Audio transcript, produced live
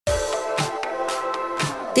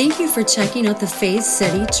Thank you for checking out the Faith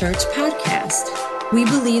City Church podcast. We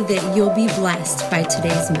believe that you'll be blessed by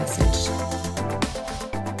today's message.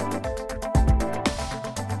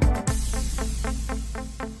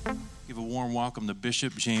 Give a warm welcome to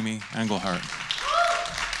Bishop Jamie Englehart.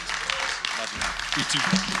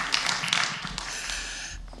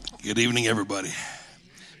 Good evening, everybody.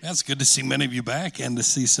 It's good to see many of you back and to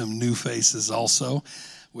see some new faces also,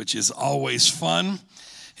 which is always fun.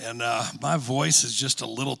 And my voice is just a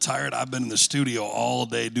little tired. I've been in the studio all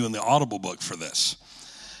day doing the Audible book for this.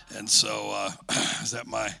 And so I was at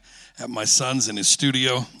my son's in his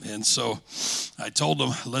studio. And so I told him,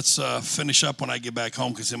 let's finish up when I get back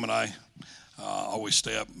home, because him and I always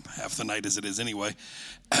stay up half the night as it is anyway.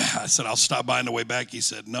 I said, I'll stop by on the way back. He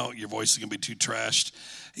said, no, your voice is going to be too trashed.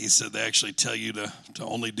 He said, they actually tell you to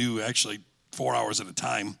only do 4 hours at a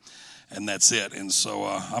time, and that's it. And so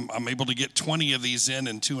I'm able to get 20 of these in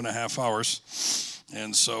 2.5 hours.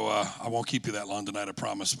 And so I won't keep you that long tonight, I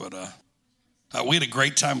promise. But we had a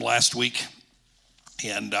great time last week.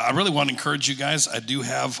 And I really want to encourage you guys. I do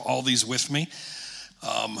have all these with me.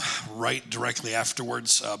 Right directly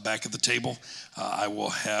afterwards, back at the table, I will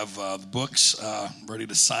have the books ready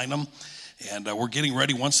to sign them. And we're getting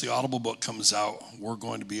ready. Once the Audible book comes out, we're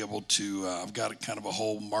going to be able to, I've got kind of a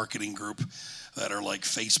whole marketing group that are like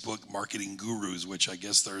Facebook marketing gurus, which I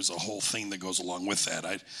guess there's a whole thing that goes along with that.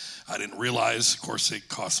 I didn't realize, of course, it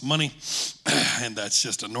costs money, and that's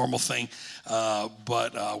just a normal thing.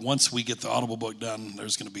 But once we get the Audible book done,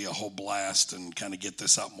 there's going to be a whole blast and kind of get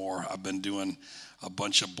this out more. I've been doing a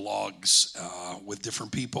bunch of blogs with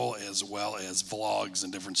different people, as well as vlogs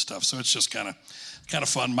and different stuff. So it's just kind of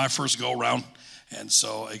fun. My first go around, and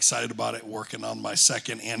so excited about it. Working on my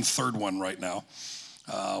second and third one right now.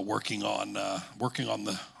 Working on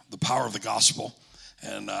the power of the gospel.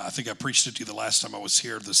 And I think I preached it to you the last time I was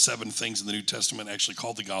here. The 7 things in the New Testament actually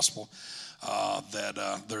called the gospel.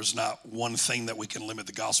 That there's not one thing that we can limit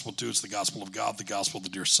the gospel to. It's the gospel of God, the gospel of the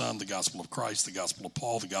dear Son, the gospel of Christ, the gospel of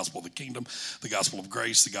Paul, the gospel of the kingdom, the gospel of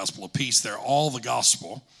grace, the gospel of peace. They're all the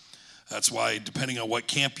gospel. That's why, depending on what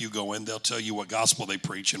camp you go in, they'll tell you what gospel they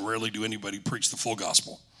preach, and rarely do anybody preach the full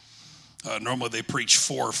gospel. Normally they preach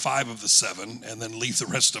 4 or 5 of the 7 and then leave the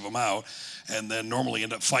rest of them out, and then normally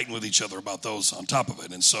end up fighting with each other about those on top of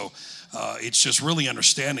it. And so it's just really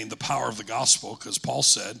understanding the power of the gospel, because Paul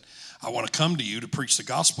said, I want to come to you to preach the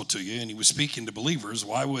gospel to you. And he was speaking to believers.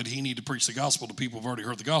 Why would he need to preach the gospel to people who've already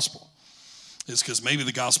heard the gospel? It's because maybe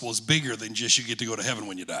the gospel is bigger than just you get to go to heaven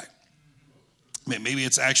when you die. Maybe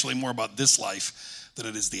it's actually more about this life than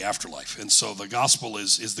it is the afterlife. And so the gospel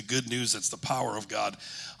is the good news. That's the power of God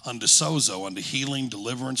unto sozo, unto healing,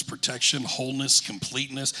 deliverance, protection, wholeness,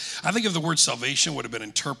 completeness. I think if the word salvation would have been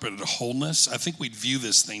interpreted as wholeness, I think we'd view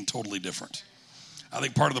this thing totally different. I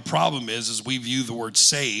think part of the problem is we view the word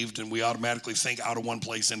saved and we automatically think out of one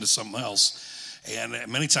place into something else. And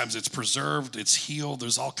many times it's preserved, it's healed.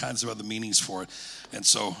 There's all kinds of other meanings for it. And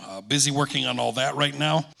so busy working on all that right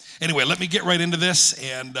now. Anyway, let me get right into this.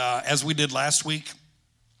 And as we did last week,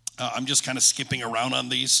 I'm just kind of skipping around on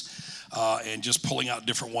these and just pulling out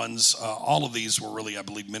different ones. All of these will really, I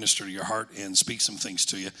believe, minister to your heart and speak some things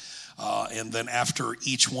to you. And then after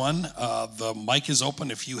each one, the mic is open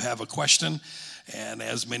if you have a question. And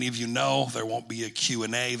as many of you know, there won't be a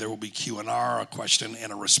Q&A. There will be Q&R, a question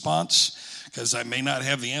and a response, because I may not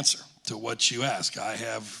have the answer to what you ask.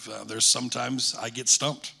 There's sometimes I get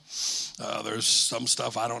stumped. There's some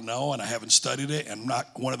stuff I don't know, and I haven't studied it. And I'm not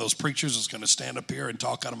one of those preachers that's going to stand up here and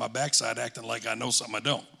talk out of my backside acting like I know something I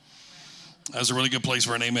don't. That's a really good place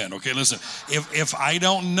for an amen. Okay, listen, if I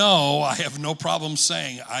don't know, I have no problem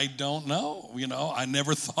saying I don't know. I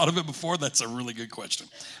never thought of it before. That's a really good question.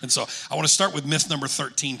 And so I want to start with myth number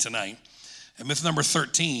 13 tonight. And myth number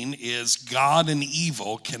 13 is God and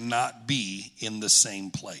evil cannot be in the same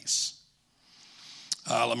place.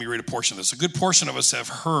 Let me read a portion of this. A good portion of us have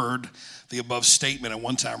heard the above statement at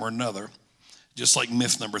one time or another. Just like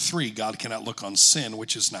myth number 3, God cannot look on sin,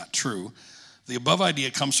 which is not true. The above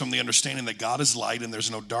idea comes from the understanding that God is light and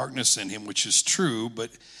there's no darkness in him, which is true,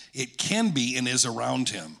 but it can be and is around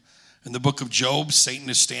him. In the book of Job, Satan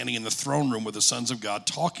is standing in the throne room with the sons of God,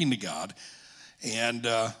 talking to God, and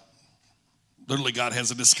literally God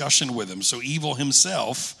has a discussion with him. So evil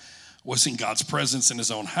himself was in God's presence in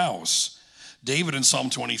his own house. David in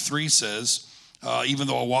Psalm 23 says, even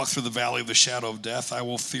though I walk through the valley of the shadow of death, I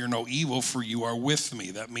will fear no evil, for you are with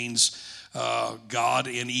me. That means God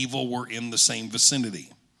and evil were in the same vicinity.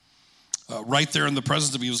 Right there in the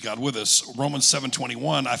presence of evil is God with us. Romans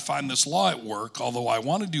 7:21, I find this law at work. Although I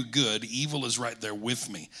want to do good, evil is right there with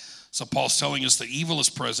me. So Paul's telling us that evil is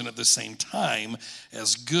present at the same time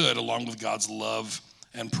as good, along with God's love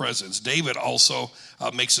and presence. David also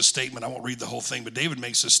makes a statement. I won't read the whole thing, but David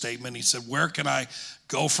makes a statement. He said, where can I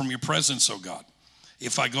go from your presence, O God?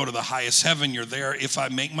 If I go to the highest heaven, you're there. If I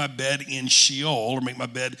make my bed in Sheol, or make my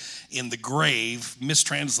bed in the grave,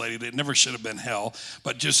 mistranslated, it never should have been hell,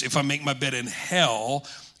 but just if I make my bed in hell,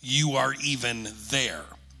 you are even there.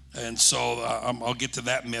 And so I'll get to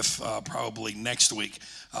that myth probably next week,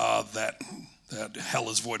 that hell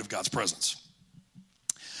is void of God's presence.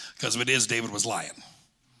 Because if it is, David was lying.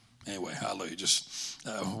 Anyway, hallelujah.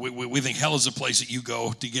 We think hell is a place that you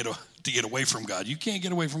go to get away from God. You can't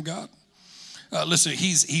get away from God. Listen,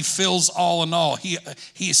 he fills all in all.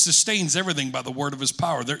 He sustains everything by the word of his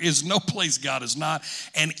power. There is no place God is not.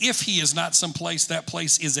 And if he is not someplace, that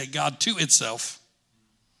place is a God to itself,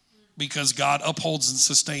 because God upholds and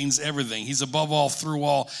sustains everything. He's above all, through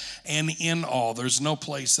all, and in all. There's no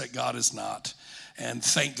place that God is not. And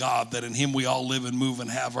thank God that in him we all live and move and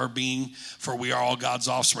have our being, for we are all God's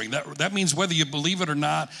offspring. That means whether you believe it or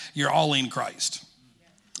not, you're all in Christ.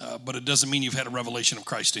 But it doesn't mean you've had a revelation of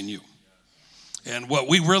Christ in you. And what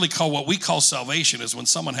we call salvation is when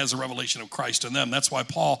someone has a revelation of Christ in them. That's why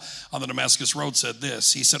Paul on the Damascus Road said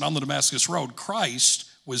this. He said, on the Damascus Road, Christ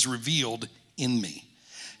was revealed in me.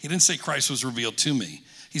 He didn't say Christ was revealed to me.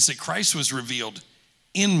 He said Christ was revealed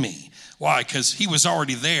in me. Why? Because he was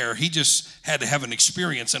already there. He just had to have an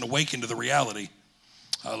experience and awaken to the reality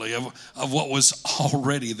of what was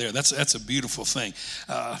already there. That's a beautiful thing.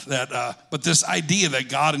 But this idea that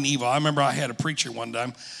God and evil, I remember I had a preacher one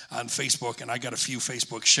time on Facebook, and I got a few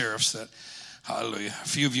Facebook sheriffs that, hallelujah, a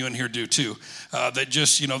few of you in here do too, that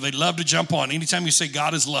just, they love to jump on. Anytime you say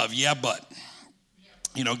God is love, yeah, but.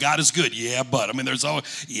 God is good. Yeah, but. There's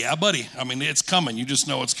always, yeah, buddy. It's coming. You just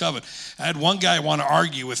know it's coming. I had one guy want to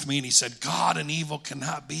argue with me, and he said, God and evil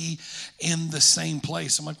cannot be in the same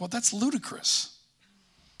place. I'm like, well, that's ludicrous.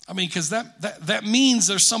 Because that means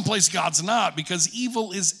there's someplace God's not, because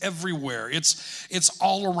evil is everywhere. It's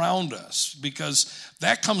all around us, because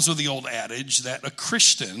that comes with the old adage that a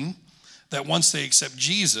Christian, that once they accept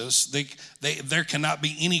Jesus, there cannot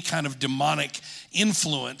be any kind of demonic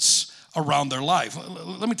influence around their life.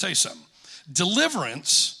 Let me tell you something.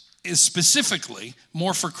 Deliverance is specifically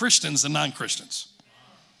more for Christians than non-Christians.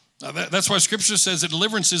 That's why Scripture says that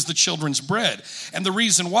deliverance is the children's bread. And the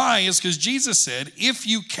reason why is because Jesus said, if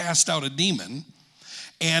you cast out a demon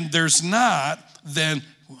and there's not then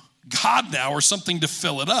God now or something to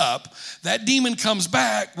fill it up, that demon comes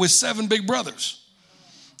back with 7 big brothers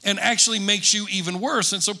and actually makes you even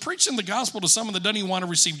worse. And so preaching the gospel to someone that doesn't even want to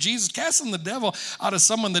receive Jesus, casting the devil out of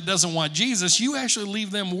someone that doesn't want Jesus, you actually leave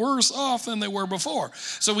them worse off than they were before.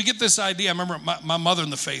 So we get this idea. I remember my mother in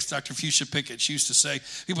the faith, Dr. Fuchsia Pickett, she used to say,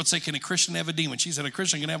 people would say, can a Christian have a demon? She said, a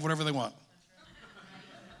Christian can have whatever they want.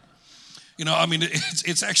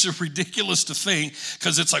 It's actually ridiculous to think,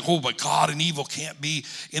 because it's like, but God and evil can't be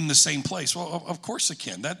in the same place. Well, of course it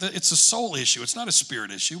can. It's a soul issue. It's not a spirit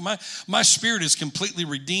issue. My spirit is completely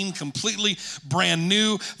redeemed, completely brand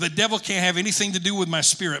new. The devil can't have anything to do with my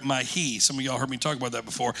spirit, my he. Some of y'all heard me talk about that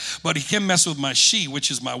before. But he can mess with my she, which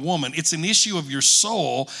is my woman. It's an issue of your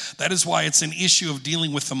soul. That is why it's an issue of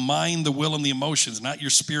dealing with the mind, the will, and the emotions, not your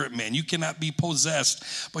spirit, man. You cannot be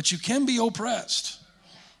possessed, but you can be oppressed.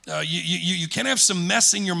 You can have some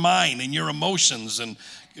mess in your mind and your emotions, and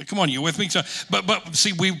come on, you with me? But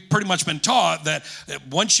see, we've pretty much been taught that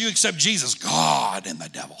once you accept Jesus, God and the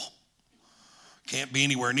devil can't be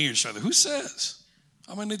anywhere near each other. Who says?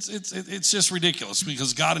 It's just ridiculous,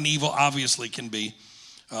 because God and evil obviously can be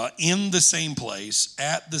in the same place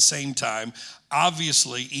at the same time.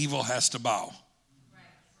 Obviously, evil has to bow.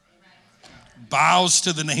 Bows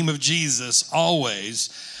to the name of Jesus always.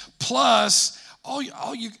 Plus, all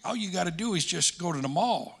you got to do is just go to the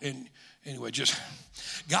mall. And anyway, just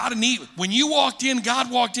God and evil. When you walked in,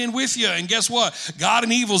 God walked in with you. And guess what? God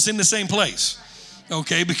and evil's in the same place.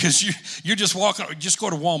 Okay, because you're just walking. Just go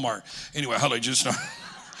to Walmart. Anyway, just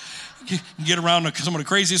get around some of the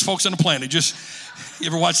craziest folks on the planet. You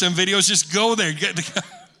ever watch them videos? Just go there. Get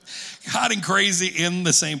God and crazy in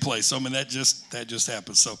the same place. So that just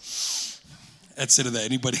happens. So that's it of that.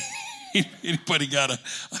 Anybody got a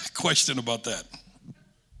question about that?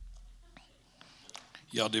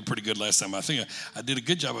 Y'all did pretty good last time. I think I did a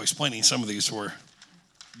good job of explaining some of these where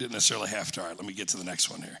didn't necessarily have to. All right, let me get to the next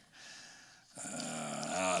one here.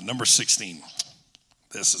 Number 16.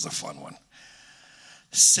 This is a fun one.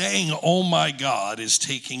 Saying, oh my God, is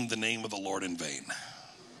taking the name of the Lord in vain.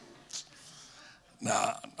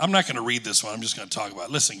 Now, I'm not going to read this one. I'm just going to talk about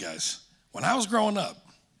it. Listen, guys, when I was growing up,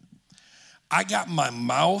 I got my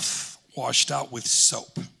mouth washed out with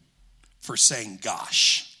soap for saying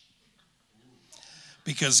gosh.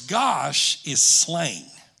 Because gosh is slang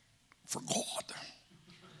for God.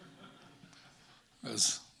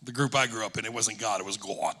 As the group I grew up in, it wasn't God, it was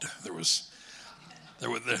God. There's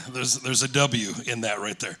a W in that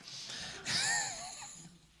right there.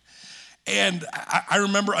 And I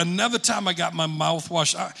remember another time I got my mouth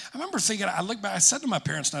washed. I remember thinking, I looked back, I said to my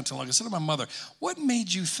parents not too long, I said to my mother, what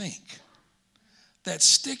made you think that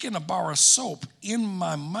sticking a bar of soap in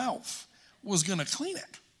my mouth was going to clean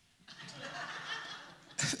it?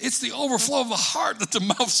 It's the overflow of the heart that the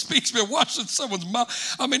mouth speaks. Man, washing someone's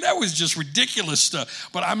mouth. I mean, that was just ridiculous stuff.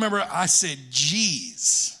 But I remember I said,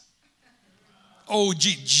 geez. Oh,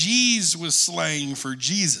 geez was slang for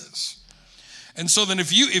Jesus. And so then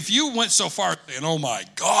if you went so far saying, oh my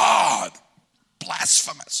God,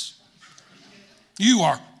 blasphemous. You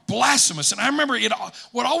are blasphemous. And I remember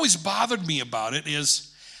what always bothered me about it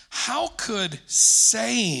is how could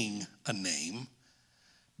saying a name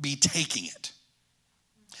be taking it?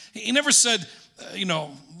 He never said,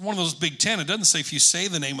 one of those Big Ten, it doesn't say if you say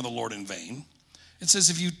the name of the Lord in vain. It says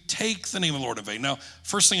if you take the name of the Lord in vain. Now,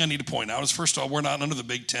 first thing I need to point out is, first of all, we're not under the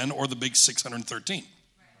Big Ten or the Big 613.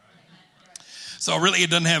 So really, it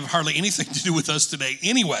doesn't have hardly anything to do with us today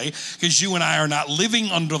anyway, because you and I are not living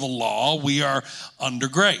under the law. We are under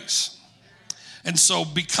grace. And so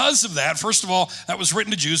because of that, first of all, that was written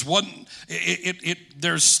to Jews.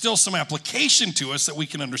 There's still some application to us that we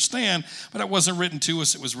can understand, but it wasn't written to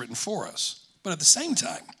us. It was written for us. But at the same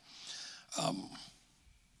time, I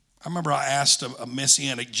remember I asked a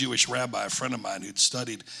Messianic Jewish rabbi, a friend of mine who'd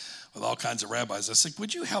studied with all kinds of rabbis. I said,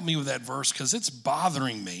 would you help me with that verse? Because it's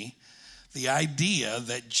bothering me. The idea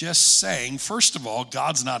that just saying, first of all,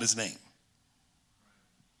 God's not his name.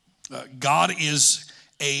 God is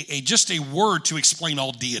just a word to explain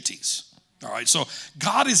all deities. All right, so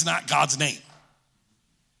God is not God's name.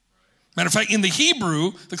 Matter of fact, in the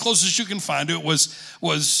Hebrew, the closest you can find to it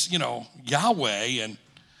was Yahweh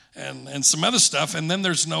and some other stuff, and then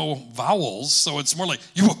there's no vowels, so it's more like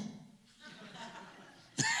you.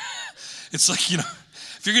 It's like,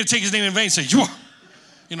 if you're going to take his name in vain, say you.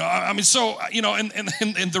 And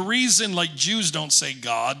the reason like Jews don't say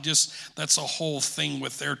God, just that's a whole thing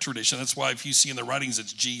with their tradition. That's why if you see in the writings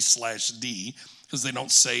it's G/D, because they don't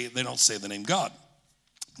say the name God.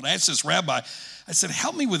 When I asked this rabbi, I said,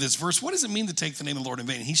 help me with this verse. What does it mean to take the name of the Lord in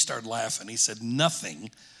vain? And he started laughing. He said, nothing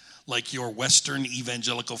like your Western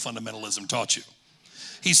evangelical fundamentalism taught you.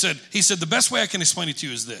 He said, the best way I can explain it to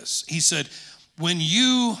you is this. He said, when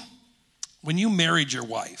you married your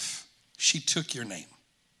wife, she took your name.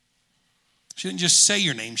 She didn't just say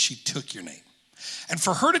your name, she took your name. And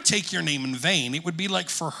for her to take your name in vain, it would be like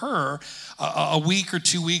for her a week or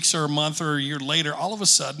 2 weeks or a month or a year later, all of a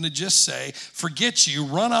sudden to just say, forget you,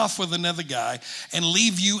 run off with another guy and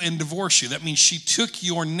leave you and divorce you. That means she took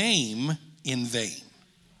your name in vain.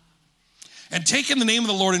 And taking the name of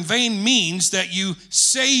the Lord in vain means that you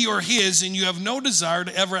say you're his and you have no desire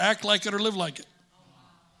to ever act like it or live like it.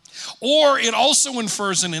 Or it also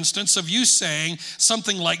infers an instance of you saying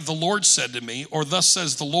something like the Lord said to me, or thus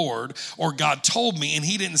says the Lord, or God told me, and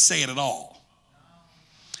he didn't say it at all.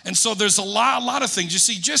 And so there's a lot of things. You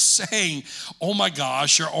see, just saying, oh my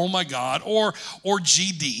gosh, or oh my God, or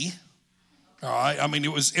GD. All right. I mean,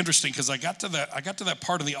 it was interesting because I got to that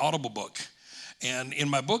part of the Audible book. And in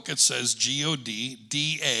my book, it says G-O-D,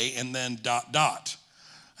 D-A, and then ...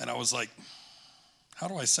 And I was like, how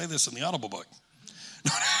do I say this in the Audible book?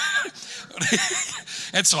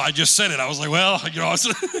 And so I just said it. I was like, well,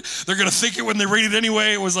 they're going to think it when they read it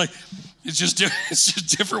anyway. It was like, it's just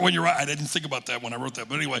different when you're right. I didn't think about that when I wrote that.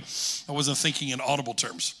 But anyway, I wasn't thinking in audible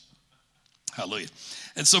terms. Hallelujah.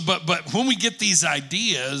 And so, but when we get these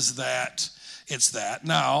ideas that it's that.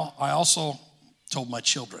 Now, I also told my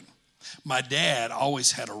children. My dad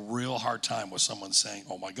always had a real hard time with someone saying,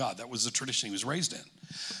 oh my God. That was the tradition he was raised in.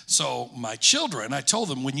 So my children, I told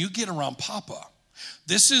them, when you get around Papa,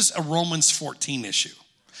 this is a Romans 14 issue.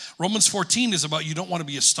 Romans 14 is about you don't want to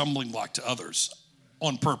be a stumbling block to others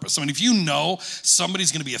on purpose. I mean, if you know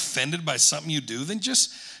somebody's going to be offended by something you do, then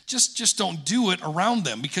just don't do it around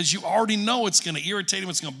them, because you already know it's going to irritate them,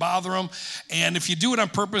 it's going to bother them. And if you do it on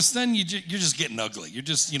purpose, then you're just getting ugly. You're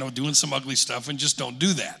just, doing some ugly stuff, and just don't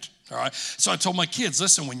do that. All right. So I told my kids,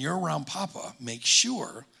 listen, when you're around Papa, make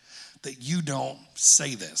sure that you don't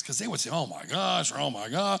say this, because they would say, oh my gosh, or oh my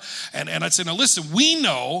God. And I'd say, now listen, we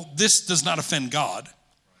know this does not offend God,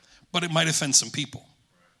 but it might offend some people.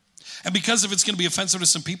 And because if it's going to be offensive to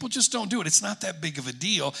some people, just don't do it. It's not that big of a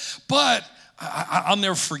deal. But I'll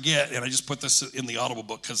never forget, and I just put this in the Audible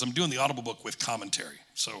book because I'm doing the Audible book with commentary.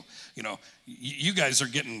 So, you guys are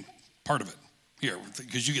getting part of it. here,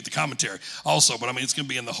 because you get the commentary also, but I mean, it's going to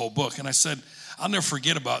be in the whole book. And I said, I'll never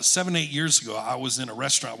forget, about 7-8 years ago, I was in a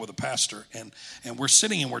restaurant with a pastor, and we're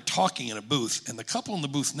sitting and we're talking in a booth, and the couple in the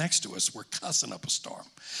booth next to us were cussing up a storm.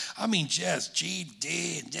 I mean, just Jesus.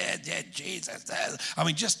 I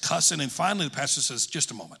mean, just cussing. And finally, the pastor says, just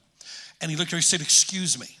a moment. And he looked at her and said,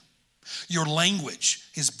 excuse me. Your language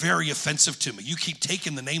is very offensive to me. You keep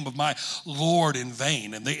taking the name of my Lord in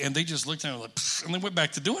vain. And they just looked at him like, pfft, and they went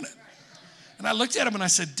back to doing it. And I looked at him and I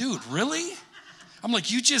said, dude, really? I'm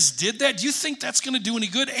like, you just did that? Do you think that's going to do any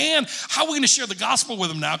good? And how are we going to share the gospel with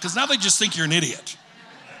them now? Because now they just think you're an idiot.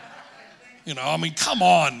 You know, I mean, come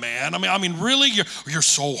on, man. I mean, really? You're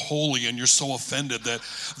so holy and you're so offended that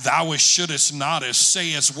thou shouldest not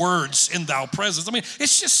say as words in thou presence. I mean,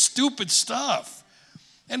 it's just stupid stuff.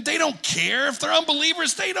 And they don't care. If they're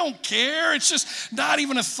unbelievers, they don't care. It's just not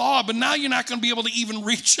even a thought. But now you're not going to be able to even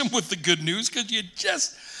reach them with the good news because you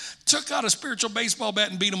just took out a spiritual baseball bat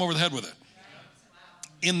and beat them over the head with it.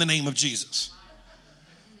 In the name of Jesus.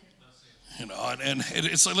 You know, and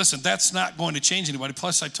it's like, listen, that's not going to change anybody.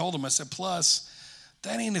 Plus, I told him, I said, plus,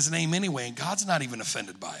 that ain't his name anyway, and God's not even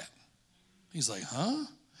offended by it. He's like, huh?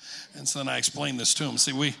 And so then I explained this to him.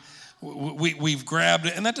 See, we've grabbed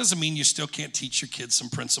it, and that doesn't mean you still can't teach your kids some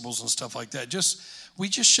principles and stuff like that. We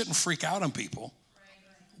just shouldn't freak out on people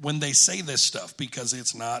when they say this stuff, because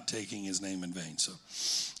it's not taking his name in vain. So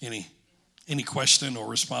any question or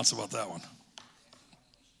response about that one?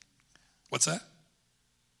 What's that?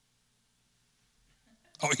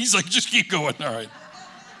 Oh, he's like, just keep going. All right.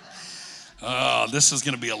 This is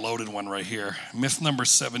going to be a loaded one right here. Myth number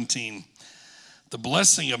 17. The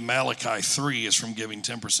blessing of Malachi 3 is from giving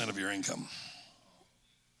 10% of your income.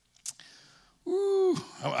 Woo.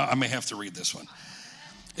 I may have to read this one.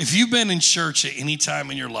 If you've been in church at any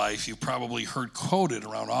time in your life, you've probably heard quoted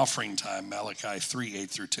around offering time, Malachi 3, 8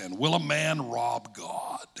 through 10. Will a man rob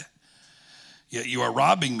God? Yet you are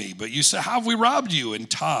robbing me. But you say, how have we robbed you? In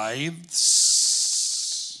tithes.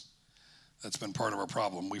 That's been part of our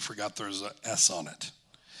problem. We forgot there's an S on it.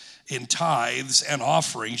 In tithes and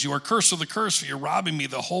offerings, you are cursed with a curse, for you're robbing me,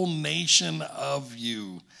 the whole nation of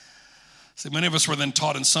you. See, many of us were then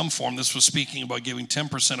taught in some form. This was speaking about giving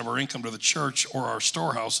 10% of our income to the church or our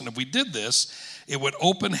storehouse. And if we did this, it would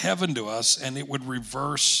open heaven to us and it would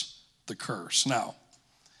reverse the curse. Now,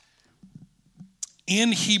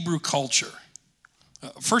 in Hebrew culture,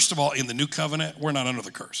 first of all, in the new covenant, we're not under the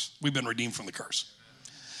curse. We've been redeemed from the curse.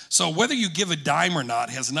 So whether you give a dime or not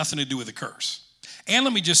has nothing to do with the curse. And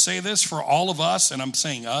let me just say this for all of us, and I'm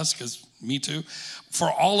saying us because me too,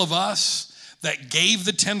 for all of us that gave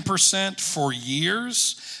the 10% for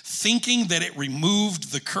years, thinking that it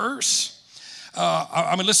removed the curse.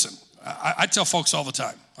 I mean, listen, I tell folks all the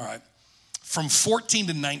time, all right, from 14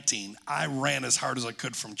 to 19, I ran as hard as I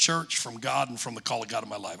could from church, from God, and from the call of God in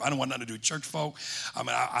my life. I didn't want nothing to do with church folk. I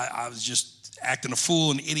mean, I was just acting a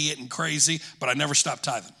fool and idiot and crazy, but I never stopped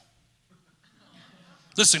tithing.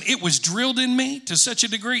 Listen, it was drilled in me to such a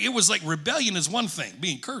degree. It was like rebellion is one thing,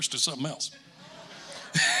 being cursed is something else.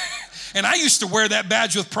 And I used to wear that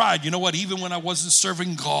badge with pride. You know what? Even when I wasn't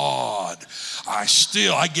serving God,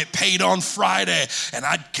 I get paid on Friday, and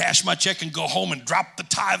I'd cash my check and go home and drop the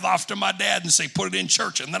tithe off to my dad and say, put it in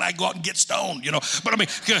church, and then I go out and get stoned, you know. But I mean,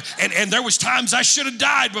 and there was times I should have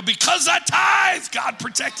died, but because I tithed, God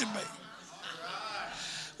protected me.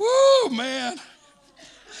 Woo, man.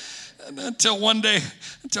 And until one day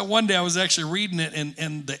I was actually reading it,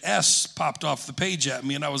 and the S popped off the page at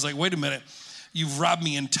me, and I was like, wait a minute. You've robbed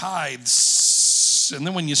me in tithes. And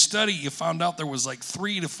then when you study, you found out there was like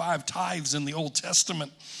 3 to 5 tithes in the Old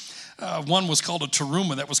Testament. One was called a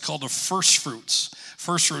teruma. That was called a first fruits.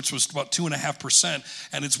 First fruits was about 2.5%,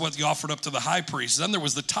 and it's what you offered up to the high priest. Then there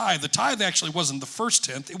was the tithe. The tithe actually wasn't the first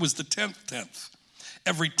tenth. It was the 10th tenth.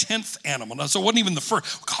 Every 10th animal. Now, so it wasn't even the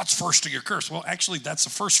first. God's first to your curse. Well, actually, that's the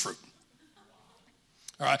first fruit.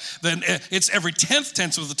 All right, then it's every 10th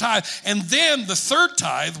tenth of the tithe. And then the third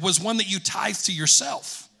tithe was one that you tithe to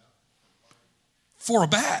yourself for a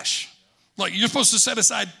bash. Like you're supposed to set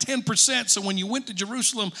aside 10%. So when you went to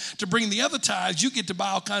Jerusalem to bring the other tithes, you get to buy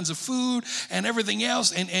all kinds of food and everything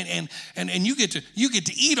else. And you get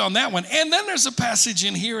to eat on that one. And then there's a passage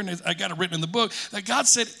in here, and I got it written in the book, that God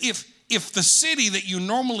said, if the city that you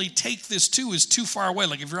normally take this to is too far away,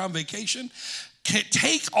 like if you're on vacation,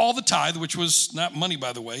 take all the tithe, which was not money,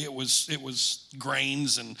 by the way, it was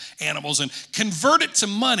grains and animals, and convert it to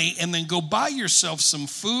money, and then go buy yourself some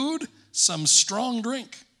food, some strong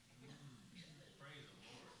drink.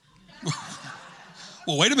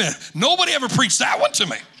 Well, wait a minute. Nobody ever preached that one to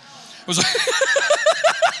me. It was like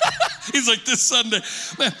He's like, this Sunday,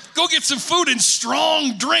 man, go get some food and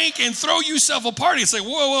strong drink and throw yourself a party. It's like,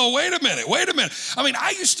 whoa, wait a minute. I mean,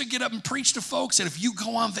 I used to get up and preach to folks that if you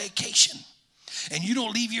go on vacation and you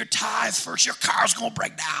don't leave your tithe first, your car's going to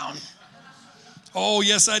break down. Oh,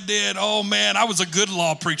 yes, I did. Oh, man, I was a good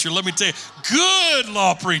law preacher. Let me tell you, good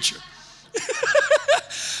law preacher.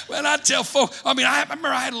 When I tell folks, I remember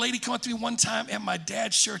I had a lady come up to me one time at my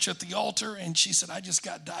dad's church at the altar, and she said, I just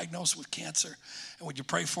got diagnosed with cancer. And would you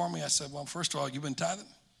pray for me? I said, well, first of all, you've been tithing?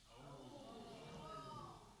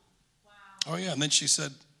 Oh, yeah. And then she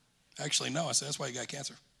said, actually, no. I said, that's why you got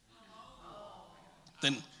cancer.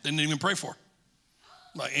 Then didn't even pray for her.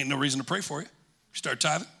 Like, ain't no reason to pray for you. You start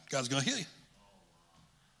tithing, God's going to heal you.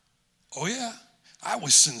 Oh, yeah. I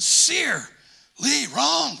was sincerely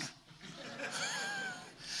wrong.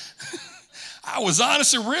 I was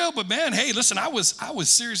honest and real, but man, hey, listen, I was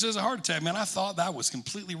serious as a heart attack, man. I thought that was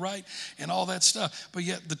completely right and all that stuff. But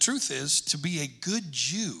yet the truth is, to be a good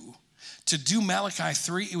Jew, to do Malachi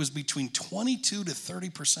 3, it was between 22 to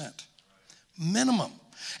 30% minimum.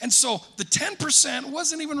 And so the 10%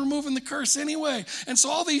 wasn't even removing the curse anyway. And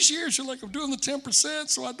so all these years, you're like, I'm doing the 10%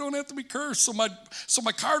 so I don't have to be cursed, so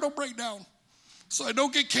my car don't break down, so I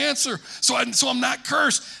don't get cancer, so I'm not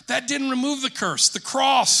cursed. That didn't remove the curse. The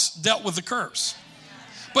cross dealt with the curse.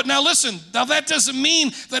 But now listen, now that doesn't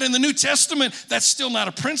mean that in the New Testament, that's still not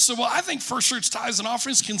a principle. I think first fruits, tithes, and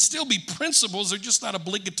offerings can still be principles. They're just not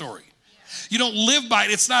obligatory. You don't live by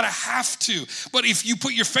it. It's not a have to. But if you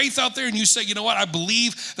put your faith out there and you say, you know what, I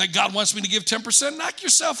believe that God wants me to give 10%, knock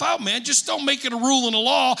yourself out, man. Just don't make it a rule and a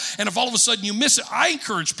law. And if all of a sudden you miss it, I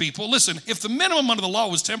encourage people, listen, if the minimum under the law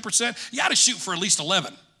was 10%, you ought to shoot for at least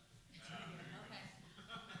 11.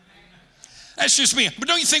 That's just me. But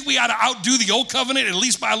don't you think we ought to outdo the old covenant at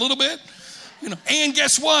least by a little bit? And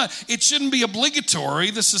guess what? It shouldn't be obligatory.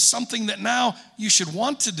 This is something that now you should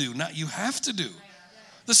want to do, not you have to do.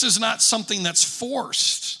 This is not something that's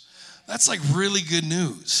forced. That's like really good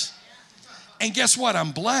news. And guess what?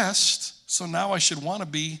 I'm blessed, so now I should want to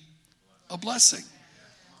be a blessing.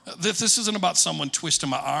 This isn't about someone twisting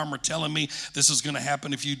my arm or telling me this is going to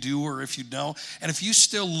happen if you do or if you don't. And if you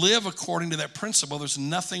still live according to that principle, there's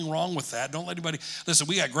nothing wrong with that. Don't let anybody, listen,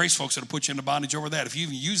 we got grace folks that'll put you into bondage over that if you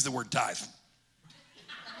even use the word tithe.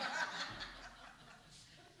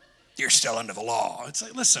 You're still under the law. It's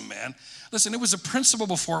like, listen, man. Listen, it was a principle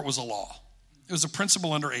before it was a law. It was a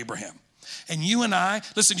principle under Abraham. And you and I,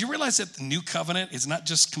 listen, do you realize that the new covenant is not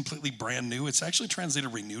just completely brand new? It's actually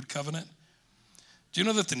translated renewed covenant. Do you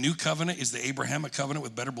know that the new covenant is the Abrahamic covenant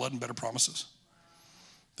with better blood and better promises?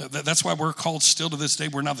 That's why we're called still to this day.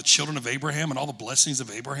 We're now the children of Abraham, and all the blessings of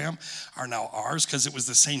Abraham are now ours because it was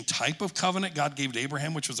the same type of covenant God gave to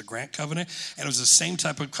Abraham, which was a grant covenant, and it was the same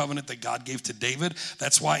type of covenant that God gave to David.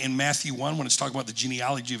 That's why in Matthew 1, when it's talking about the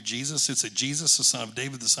genealogy of Jesus, it's a Jesus, the son of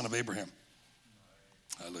David, the son of Abraham.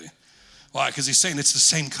 Hallelujah. Why? Because he's saying it's the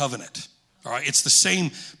same covenant. All right, it's the same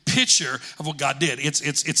picture of what God did.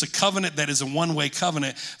 It's a covenant that is a one-way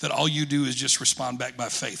covenant that all you do is just respond back by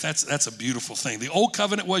faith. That's a beautiful thing. The old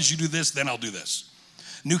covenant was you do this, then I'll do this.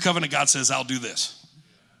 New covenant, God says, I'll do this.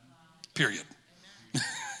 Period.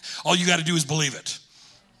 All you got to do is believe it.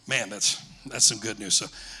 Man, that's some good news. So,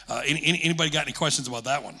 anybody got any questions about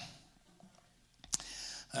that one?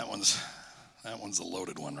 That one's a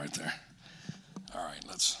loaded one right there. All right,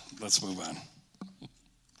 let's move on.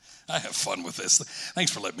 I have fun with this.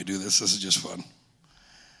 Thanks for letting me do this. This is just fun.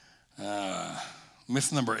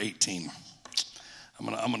 Myth number 18. I'm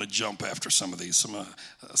gonna jump after some of these.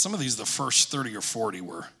 Some of these, the first 30 or 40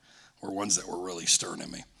 were ones that were really stirring in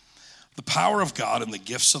me. The power of God and the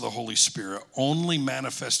gifts of the Holy Spirit only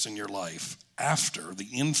manifest in your life after the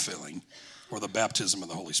infilling or the baptism of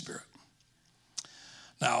the Holy Spirit.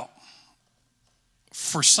 Now,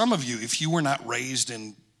 for some of you, if you were not raised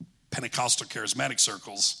in Pentecostal charismatic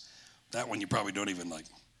circles, that one you probably don't even like.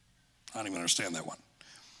 I don't even understand that one.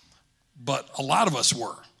 But a lot of us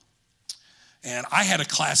were. And I had a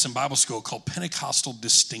class in Bible school called Pentecostal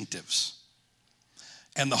Distinctives.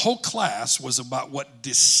 And the whole class was about what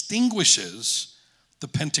distinguishes the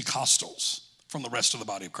Pentecostals from the rest of the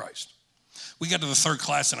body of Christ. We got to the third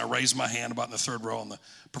class and I raised my hand about in the third row and the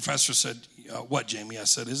professor said, what, Jamie? I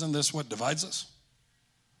said, isn't this what divides us?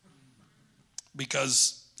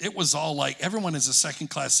 Because it was all like, everyone is a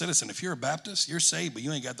second-class citizen. If you're a Baptist, you're saved, but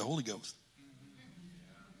you ain't got the Holy Ghost.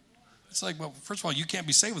 It's like, well, first of all, you can't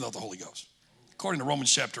be saved without the Holy Ghost, according to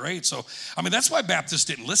Romans chapter 8. So, that's why Baptists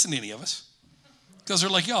didn't listen to any of us, because they're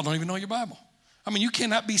like, y'all don't even know your Bible. You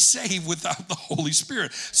cannot be saved without the Holy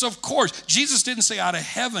Spirit. So, of course, Jesus didn't say out of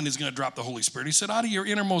heaven is going to drop the Holy Spirit. He said out of your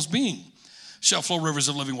innermost being. shall flow rivers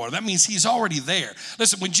of living water. That means he's already there.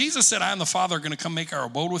 Listen, when Jesus said, I and the Father are going to come make our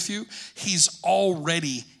abode with you, he's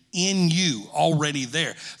already in you, already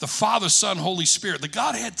there. The Father, Son, Holy Spirit, the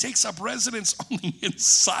Godhead takes up residence on the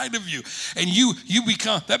inside of you. And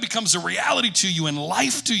that becomes a reality to you and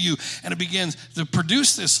life to you. And it begins to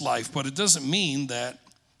produce this life. But it doesn't mean that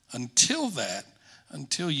until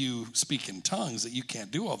you speak in tongues, that you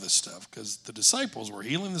can't do all this stuff. Because the disciples were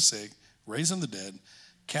healing the sick, raising the dead,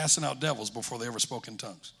 casting out devils before they ever spoke in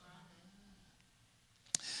tongues.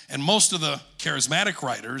 And most of the charismatic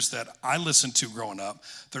writers that I listened to growing up,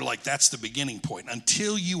 they're like, that's the beginning point.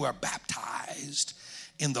 Until you are baptized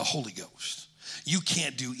in the Holy Ghost, you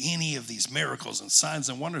can't do any of these miracles and signs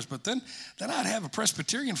and wonders. But then I'd have a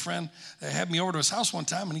Presbyterian friend that had me over to his house one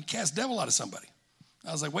time, and he cast devil out of somebody.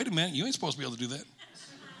 I was like, wait a minute, you ain't supposed to be able to do that.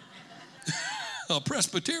 A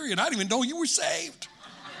Presbyterian, I didn't even know you were saved.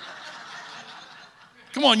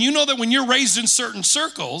 Come on, you know that when you're raised in certain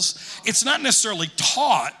circles, it's not necessarily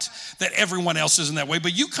taught that everyone else isn't that way,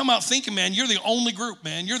 but you come out thinking, man, you're the only group,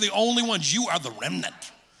 man. You're the only ones. You are the remnant.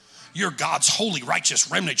 You're God's holy,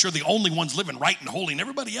 righteous remnant. You're the only ones living right and holy. And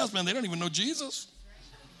everybody else, man, they don't even know Jesus.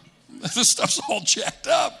 This stuff's all jacked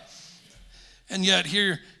up. And yet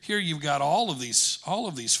here you've got all of these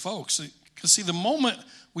folks. Because see, the moment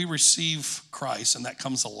we receive Christ and that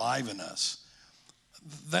comes alive in us,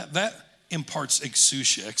 that imparts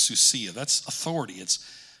exousia. That's authority.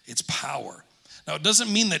 It's power. Now, it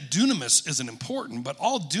doesn't mean that dunamis isn't important, but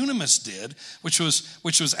all dunamis did, which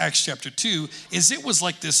was Acts chapter 2, is it was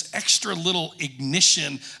like this extra little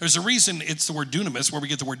ignition. There's a reason it's the word dunamis, where we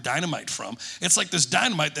get the word dynamite from. It's like this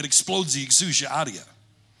dynamite that explodes the exousia out of you.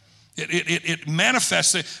 It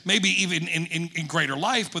manifests it maybe even in greater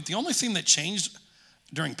life, but the only thing that changed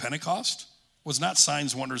during Pentecost was not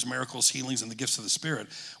signs, wonders, miracles, healings, and the gifts of the Spirit.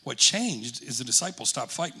 What changed is the disciples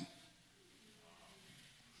stopped fighting.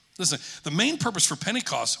 Listen, the main purpose for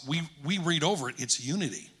Pentecost, we read over it, it's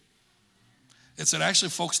unity. It's that actually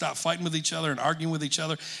folks stop fighting with each other and arguing with each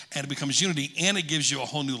other, and it becomes unity, and it gives you a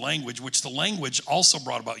whole new language, which the language also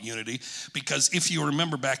brought about unity, because if you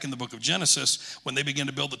remember back in the book of Genesis, when they began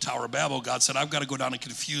to build the Tower of Babel, God said, I've got to go down and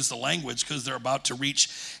confuse the language because they're about to reach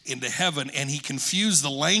into heaven, and he confused the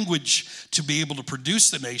language to be able to produce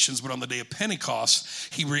the nations, but on the day of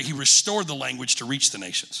Pentecost, he restored the language to reach the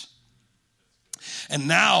nations. And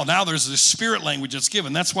now there's this spirit language that's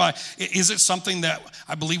given. That's why, is it something that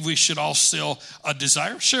I believe we should all still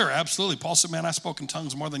desire? Sure, absolutely. Paul said, man, I spoke in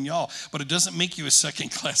tongues more than y'all. But it doesn't make you a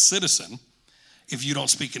second-class citizen if you don't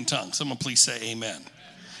speak in tongues. Someone please say amen.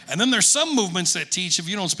 And then there's some movements that teach if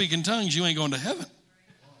you don't speak in tongues, you ain't going to heaven.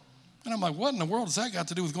 And I'm like, what in the world has that got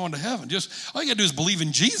to do with going to heaven? Just all you got to do is believe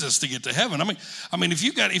in Jesus to get to heaven. I mean, if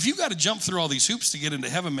you got to jump through all these hoops to get into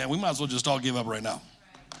heaven, man, we might as well just all give up right now.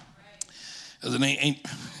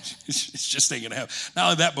 It's just ain't gonna happen. Not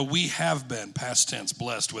only that, but we have been, past tense,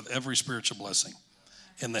 blessed with every spiritual blessing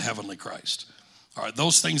in the heavenly Christ. All right,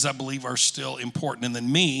 those things I believe are still important. And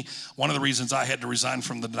then me, one of the reasons I had to resign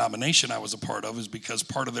from the denomination I was a part of is because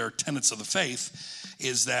part of their tenets of the faith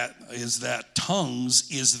is that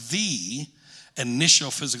tongues is the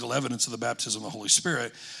initial physical evidence of the baptism of the Holy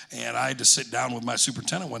Spirit. And I had to sit down with my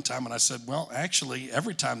superintendent one time, and I said, well, actually,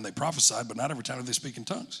 every time they prophesied, but not every time do they speak in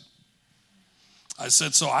tongues. I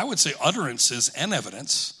said, so I would say utterance is an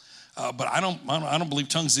evidence, but I don't believe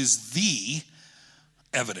tongues is the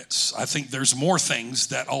evidence. I think there's more things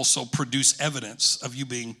that also produce evidence of you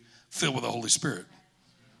being filled with the Holy Spirit.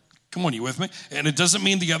 Come on, you with me? And it doesn't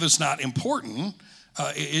mean the other's not important.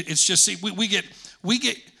 It's just, see, we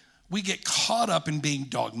get caught up in being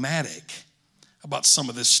dogmatic about some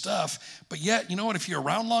of this stuff, but yet, you know what? If you're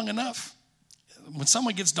around long enough, when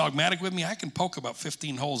someone gets dogmatic with me, I can poke about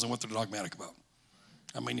 15 holes in what they're dogmatic about.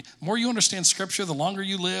 I mean, the more you understand Scripture, the longer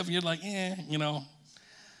you live, you're like, oh,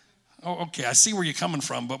 okay, I see where you're coming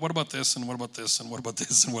from, but what about this, and what about this, and what about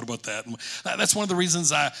this, and what about that? And that's one of the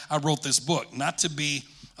reasons I wrote this book, not to be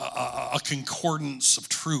a concordance of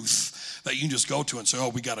truth that you can just go to and say, oh,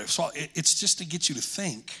 we got to solve it. It's just to get you to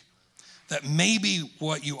think that maybe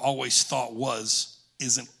what you always thought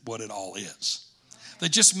isn't what it all is. That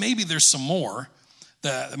just maybe there's some more.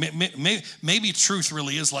 That maybe truth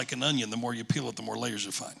really is like an onion. The more you peel it, the more layers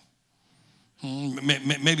you find.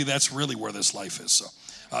 Maybe that's really where this life is. So,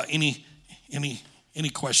 any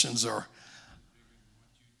questions? Or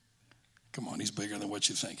come on, he's bigger than what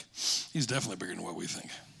you think. He's definitely bigger than what we think.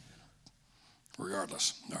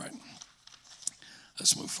 Regardless, all right.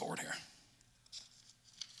 Let's move forward here.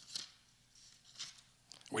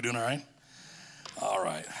 Are we doing all right? All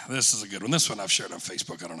right, this is a good one. This one I've shared on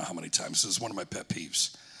Facebook I don't know how many times. This is one of my pet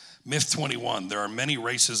peeves. Myth 21, there are many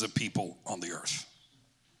races of people on the earth.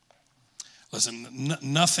 Listen,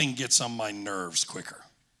 nothing gets on my nerves quicker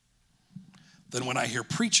than when I hear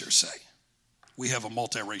preachers say, we have a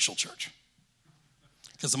multiracial church.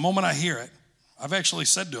 Because the moment I hear it, I've actually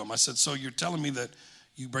said to them, I said, so you're telling me that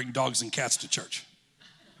you bring dogs and cats to church?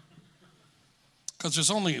 Because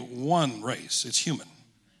there's only one race, it's human.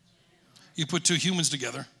 You put two humans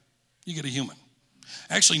together, you get a human.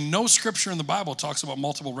 Actually, no scripture in the Bible talks about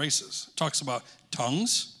multiple races. It talks about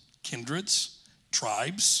tongues, kindreds,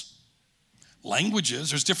 tribes,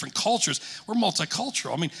 languages. There's different cultures. We're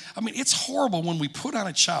multicultural. I mean, it's horrible when we put on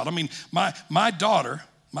a child. I mean, my daughter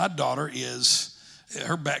is,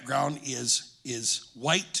 her background is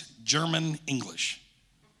white, German, English.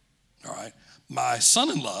 All right. My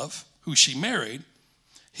son-in-law, who she married,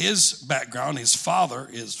 his background, his father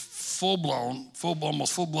is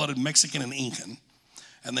almost full-blooded Mexican and Incan.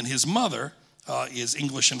 And then his mother is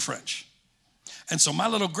English and French. And so my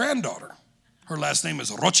little granddaughter, her last name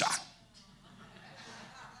is Rocha.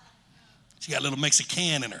 She got a little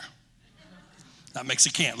Mexican in her. Not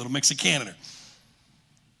Mexican, little Mexican in her.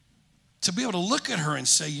 To be able to look at her and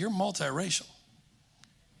say, you're multiracial.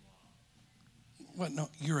 What? No,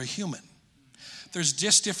 you're a human. There's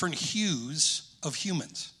just different hues of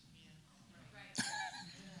humans.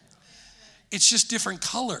 It's just different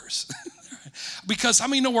colors. Because,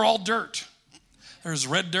 we're all dirt. There's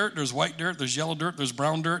red dirt, there's white dirt, there's yellow dirt, there's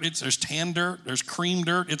brown dirt, there's tan dirt, there's cream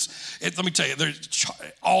dirt. Let me tell you, there's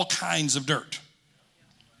all kinds of dirt.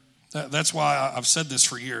 That's why I've said this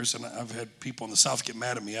for years, and I've had people in the South get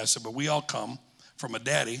mad at me. I said, but we all come from a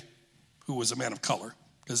daddy who was a man of color,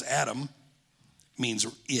 because Adam means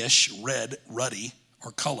ish, red, ruddy,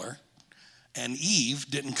 or color, and Eve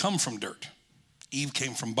didn't come from dirt. Eve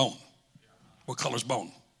came from bone. What color's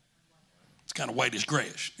bone? It's kind of whitish,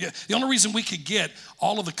 grayish. Yeah, the only reason we could get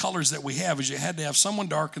all of the colors that we have is you had to have someone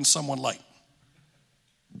dark and someone light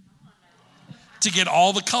to get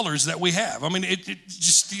all the colors that we have. It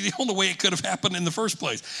just the only way it could have happened in the first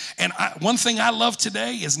place. And one thing I love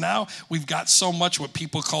today is now we've got so much what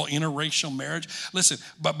people call interracial marriage. Listen,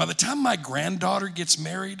 but by the time my granddaughter gets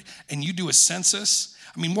married and you do a census,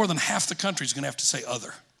 more than half the country is going to have to say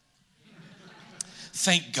other.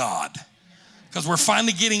 Thank God. Because we're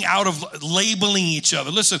finally getting out of labeling each other.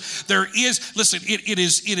 It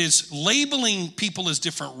is labeling people as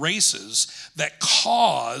different races that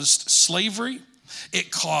caused slavery. It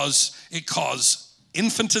caused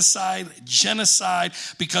infanticide, genocide,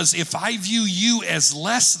 because if I view you as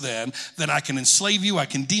less than, then I can enslave you, I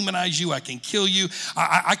can demonize you, I can kill you.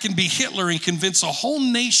 I can be Hitler and convince a whole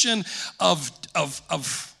nation of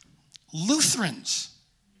Lutherans.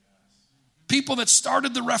 People that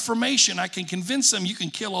started the Reformation, I can convince them you can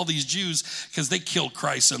kill all these Jews because they killed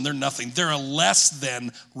Christ and they're nothing. They're a less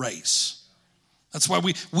than race. That's why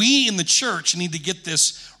we in the church need to get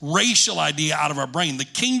this racial idea out of our brain. The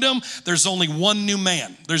kingdom, there's only one new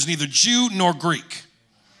man. There's neither Jew nor Greek,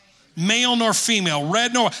 male nor female,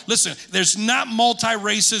 red nor... Listen, there's not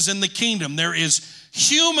multi-races in the kingdom. There is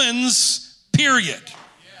humans, period.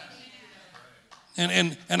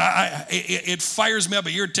 And it fires me up,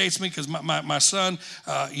 it irritates me because my son,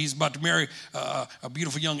 he's about to marry a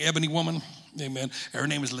beautiful young ebony woman. Amen. Her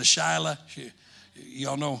name is LaShyla.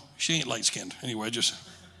 Y'all know she ain't light-skinned. Anyway,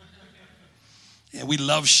 and we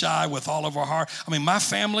love Shy with all of our heart. My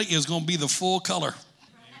family is going to be the full color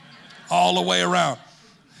all the way around.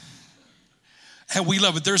 And we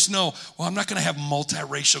love it. There's no, I'm not going to have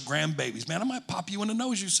multiracial grandbabies. Man, I might pop you in the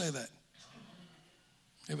nose you say that.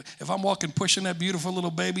 If I'm walking pushing that beautiful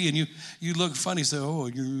little baby and you look funny, say, oh,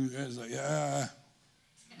 it's like, yeah.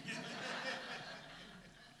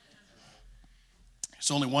 It's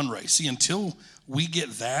only one race. See, until we get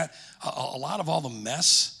that, a lot of all the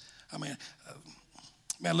mess, man,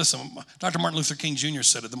 listen, Dr. Martin Luther King Jr.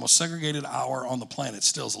 said it, the most segregated hour on the planet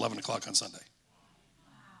still is 11 o'clock on Sunday.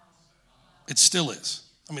 It still is.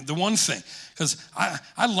 The one thing, because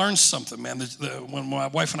I learned something, man. When my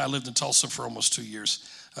wife and I lived in Tulsa for almost 2 years,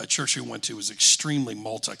 a church we went to was extremely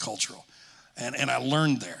multicultural. And I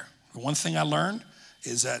learned there. The one thing I learned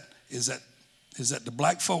is that the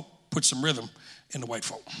black folk put some rhythm in the white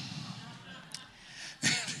folk.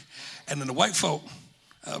 And then the white folk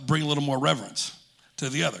bring a little more reverence to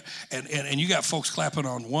the other. And you got folks clapping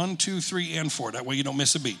on 1, 2, 3, and 4. That way you don't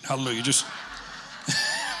miss a beat. Hallelujah.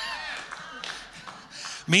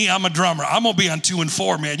 Me, I'm a drummer. I'm going to be on 2 and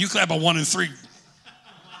 4, man. You clap on 1 and 3.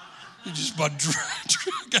 You just about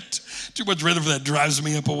got too much rhythm for that. Drives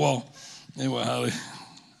me up a wall. Anyway, Holly.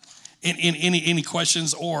 Any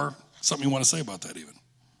questions or something you want to say about that even?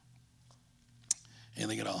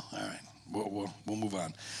 Anything at all? All right. we'll move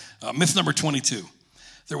on. Myth number 22.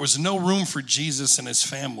 There was no room for Jesus and his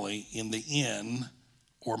family in the inn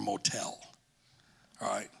or motel. All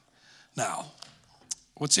right. Now,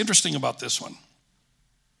 what's interesting about this one,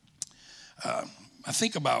 I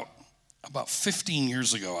think about 15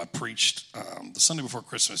 years ago, I preached the Sunday before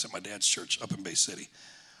Christmas at my dad's church up in Bay City.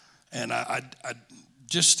 And I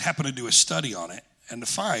just happened to do a study on it and to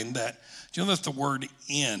find that, do you know that the word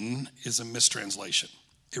inn is a mistranslation?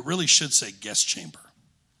 It really should say guest chamber.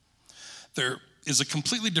 There is a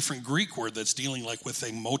completely different Greek word that's dealing like with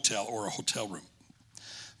a motel or a hotel room.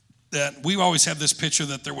 That we always have this picture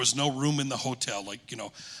that there was no room in the hotel, like,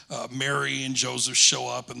 Mary and Joseph show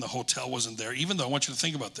up and the hotel wasn't there. Even though I want you to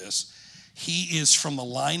think about this, he is from the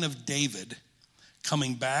line of David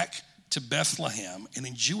coming back to Bethlehem. And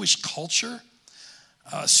in Jewish culture,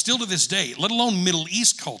 still to this day, let alone Middle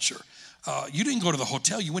East culture, you didn't go to the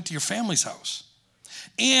hotel, you went to your family's house.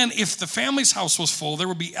 And if the family's house was full, there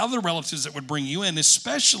would be other relatives that would bring you in,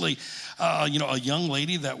 especially, a young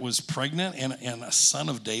lady that was pregnant and a son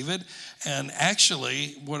of David. And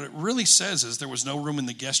actually, what it really says is there was no room in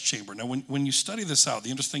the guest chamber. Now, when you study this out, the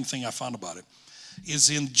interesting thing I found about it is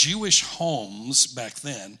in Jewish homes back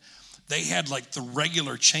then, they had like the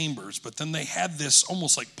regular chambers, but then they had this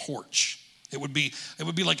almost like porch. It would be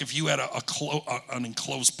like if you had an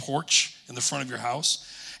enclosed porch in the front of your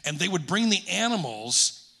house. And they would bring the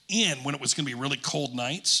animals in when it was going to be really cold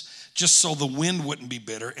nights, just so the wind wouldn't be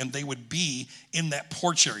bitter, and they would be in that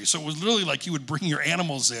porch area. So it was literally like you would bring your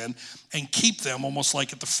animals in and keep them almost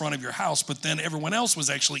like at the front of your house, but then everyone else was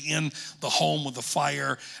actually in the home with the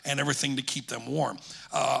fire and everything to keep them warm.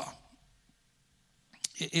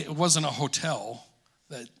 It wasn't a hotel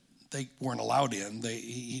that they weren't allowed in.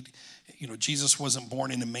 Jesus wasn't born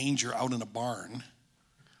in a manger out in a barn.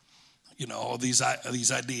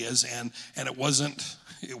 These ideas, and it wasn't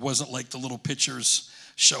like the little pictures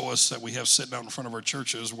show us that we have sitting out in front of our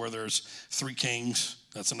churches where there's three kings.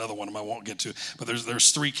 That's another one I won't get to, but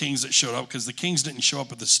there's three kings that showed up, because the kings didn't show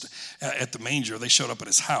up at the manger. They showed up at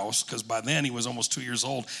his house, because by then he was almost 2 years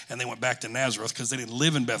old, and they went back to Nazareth because they didn't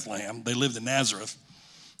live in Bethlehem. They lived in Nazareth.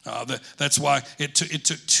 That's why it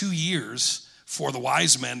took 2 years for the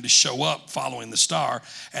wise men to show up following the star,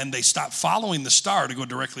 and they stopped following the star to go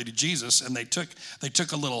directly to Jesus, and they took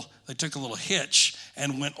a little hitch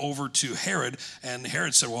and went over to Herod, and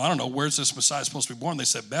Herod said, well, I don't know, where's this Messiah supposed to be born? They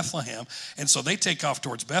said Bethlehem, and so they take off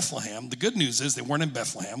towards Bethlehem. The good news is they weren't in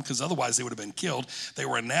Bethlehem, because otherwise they would have been killed. They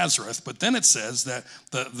were in Nazareth, but then it says that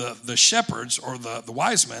the shepherds, or the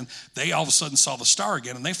wise men, they all of a sudden saw the star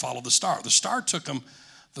again, and they followed the star. The star took them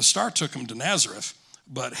to Nazareth.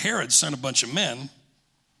 But Herod sent a bunch of men.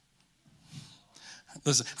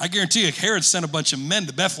 Listen, I guarantee you, Herod sent a bunch of men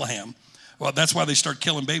to Bethlehem. Well, that's why they start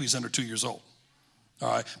killing babies under 2 years old. All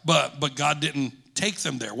right, but God didn't take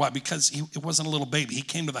them there. Why? Because it wasn't a little baby. He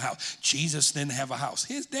came to the house. Jesus didn't have a house.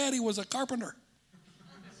 His daddy was a carpenter.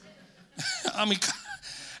 I mean,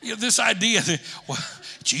 this idea that, well,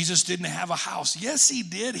 Jesus didn't have a house. Yes, he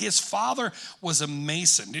did. His father was a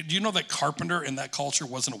mason. Do you know that carpenter in that culture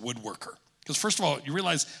wasn't a woodworker? Because first of all, you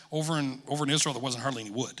realize over in Israel, there wasn't hardly any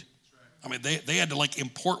wood. I mean, they had to like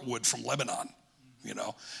import wood from Lebanon,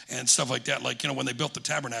 and stuff like that. Like, when they built the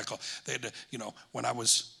tabernacle, they had to, when I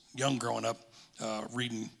was young growing up,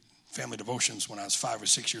 reading family devotions when I was 5 or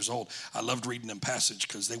 6 years old, I loved reading them passage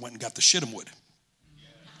because they went and got the shittim wood.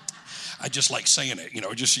 I just like saying it,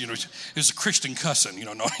 it was a Christian cussing,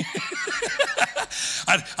 no.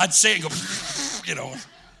 I'd say it and go,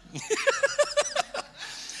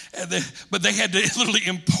 But they had to literally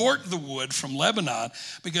import the wood from Lebanon,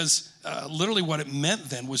 because literally what it meant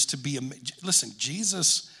then was to be listen,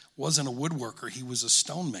 Jesus wasn't a woodworker, he was a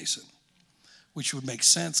stonemason, which would make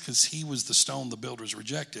sense because he was the stone the builders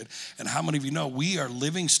rejected. And how many of you know we are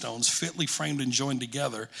living stones, fitly framed and joined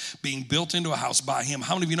together, being built into a house by him?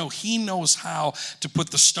 How many of you know he knows how to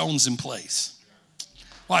put the stones in place?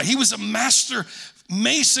 Why? He was a master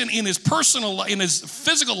mason in his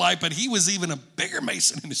physical life, but he was even a bigger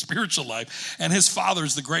mason in his spiritual life. And his father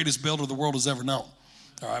is the greatest builder the world has ever known.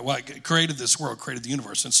 All right, well, created this world, created the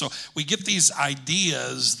universe. And so we get these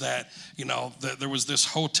ideas that, that there was this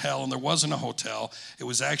hotel and there wasn't a hotel. It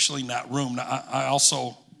was actually not room. Now, I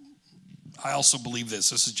also believe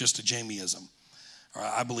this is just a Jamieism. All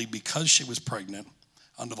right, I believe because she was pregnant,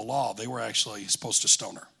 under the law, they were actually supposed to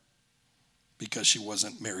stone her because she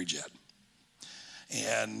wasn't married yet.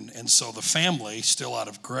 And so the family, still out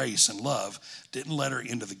of grace and love, didn't let her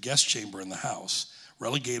into the guest chamber in the house,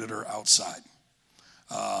 relegated her outside.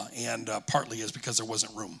 And partly is because there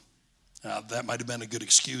wasn't room. That might have been a good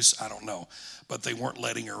excuse, I don't know. But they weren't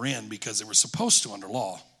letting her in because they were supposed to under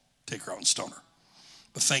law. take her out and stone her.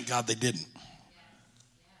 But thank God they didn't.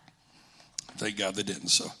 Thank God they didn't.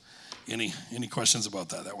 So any questions about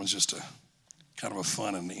that? That one's just a kind of a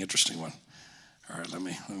fun and interesting one. All right, let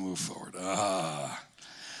me move forward.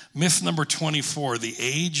 Myth number 24, the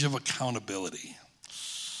age of accountability.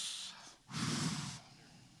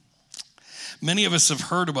 Many of us have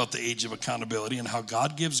heard about the age of accountability and how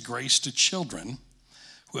God gives grace to children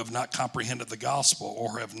who have not comprehended the gospel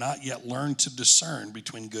or have not yet learned to discern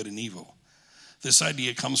between good and evil. This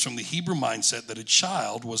idea comes from the Hebrew mindset that a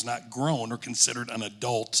child was not grown or considered an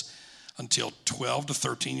adult until 12 to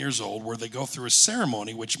 13 years old, where they go through a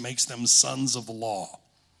ceremony which makes them sons of the law,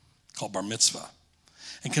 called bar mitzvah.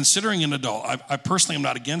 And considering an adult, I personally am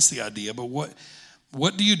not against the idea, but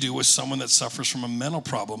what do you do with someone that suffers from a mental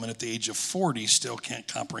problem and at the age of 40 still can't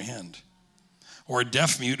comprehend? Or a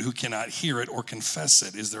deaf mute who cannot hear it or confess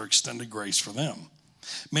it? Is there extended grace for them?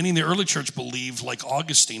 Many in the early church believed, like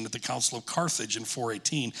Augustine at the Council of Carthage in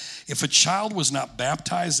 418, if a child was not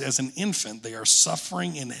baptized as an infant, they are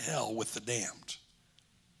suffering in hell with the damned.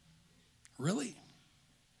 Really?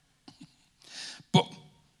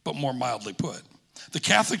 But more mildly put. The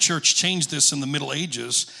Catholic Church changed this in the Middle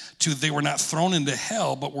Ages to they were not thrown into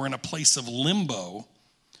hell, but were in a place of limbo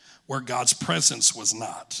where God's presence was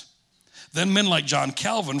not. Then men like John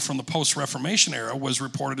Calvin from the post-Reformation era was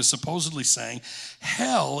reported as supposedly saying,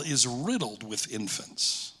 hell is riddled with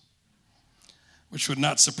infants, which would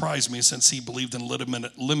not surprise me since he believed in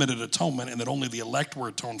limited atonement and that only the elect were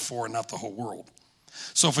atoned for and not the whole world.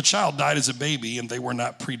 So if a child died as a baby and they were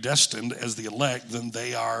not predestined as the elect, then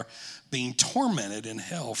they are being tormented in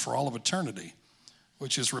hell for all of eternity,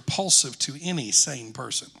 which is repulsive to any sane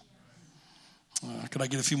person. Could I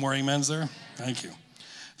get a few more amens there? Thank you.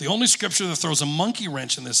 The only scripture that throws a monkey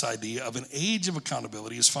wrench in this idea of an age of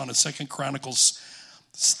accountability is found in 2 Chronicles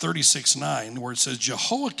 36:9, where it says,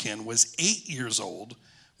 Jehoiakim was 8 years old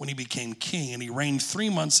when he became king, and he reigned 3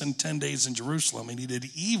 months and 10 days in Jerusalem, and he did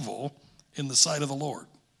evil in the sight of the Lord.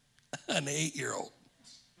 An 8-year-old.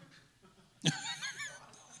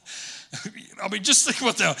 I mean, just think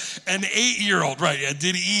about that. An 8-year-old, right,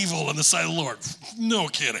 did evil in the sight of the Lord. No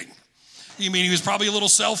kidding. You mean he was probably a little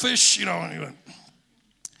selfish?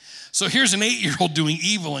 So here's an 8-year-old doing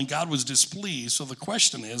evil, and God was displeased. So the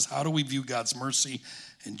question is, how do we view God's mercy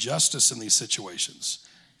and justice in these situations?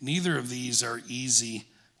 Neither of these are easy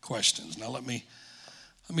questions. Now let me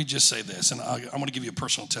just say this, and I'm going to give you a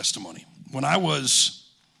personal testimony. When I was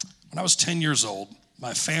 10 years old,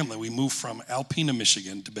 my family, we moved from Alpena,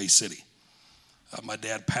 Michigan to Bay City. My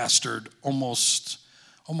dad pastored almost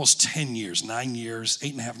 10 years, 9 years,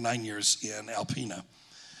 8.5, 9 years in Alpena.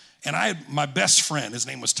 And I had my best friend, his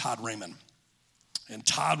name was Todd Raymond. And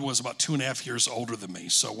Todd was about 2.5 years older than me.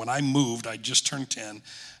 So when I moved, I just turned 10,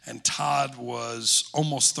 and Todd was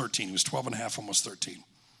almost 13. He was 12 and a half, almost 13.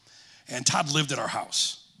 And Todd lived at our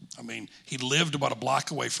house. I mean, he lived about a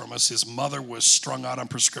block away from us. His mother was strung out on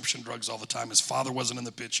prescription drugs all the time. His father wasn't in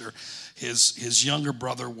the picture. His younger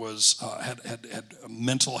brother had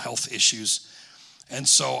mental health issues. And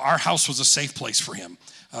so our house was a safe place for him.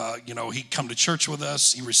 He'd come to church with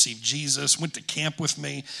us. He received Jesus, went to camp with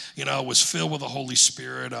me, was filled with the Holy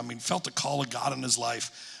Spirit. I mean, felt the call of God in his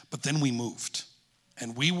life. But then we moved,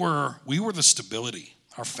 and we were the stability,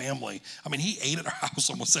 our family. I mean, he ate at our house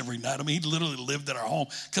almost every night. I mean, he literally lived at our home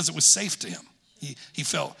because it was safe to him. He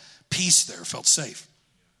felt peace there, felt safe.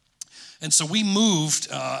 And so we moved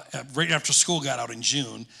right after school got out in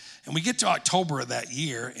June. And we get to October of that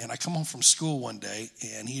year, and I come home from school one day,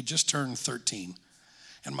 and he had just turned 13.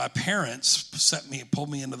 And my parents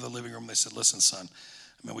pulled me into the living room. They said, listen, son,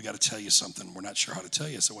 we got to tell you something. We're not sure how to tell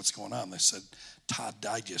you. I said, what's going on? They said, Todd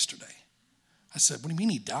died yesterday. I said, what do you mean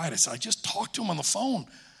he died? I said, I just talked to him on the phone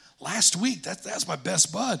last week. That's my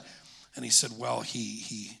best bud. And he said, well,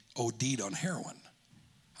 he OD'd on heroin.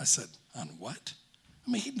 I said, on what? I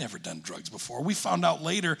mean, he'd never done drugs before. We found out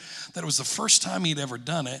later that it was the first time he'd ever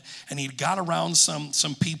done it, and he'd got around some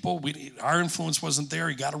people. Our influence wasn't there.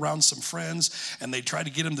 He got around some friends, and they tried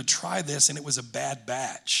to get him to try this, and it was a bad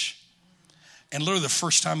batch. And literally the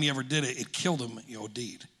first time he ever did it, it killed him. He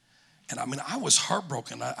OD'd. And I was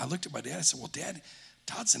heartbroken. I looked at my dad. I said, well, Dad,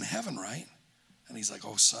 Todd's in heaven, right? And he's like,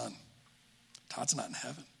 oh, son, Todd's not in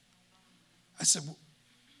heaven. I said,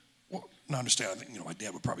 well, no, I understand. I think, my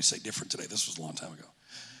dad would probably say different today. This was a long time ago.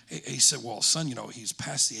 He said, well, son, he's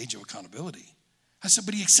past the age of accountability. I said,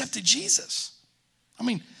 but he accepted Jesus.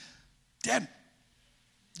 Dad,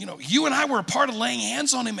 you and I were a part of laying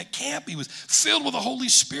hands on him at camp. He was filled with the Holy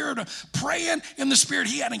Spirit, praying in the Spirit.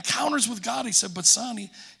 He had encounters with God. He said, but son,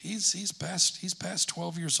 he's past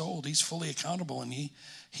 12 years old. He's fully accountable, and he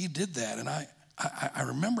did that. And I I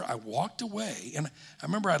remember I walked away, and I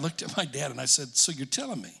remember I looked at my dad and I said, so you're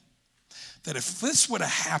telling me that if this would have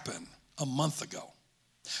happened a month ago,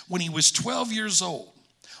 when he was 12 years old,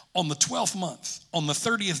 on the 12th month, on the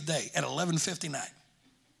 30th day at 11:59,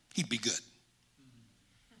 he'd be good.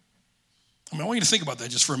 I mean, I want you to think about that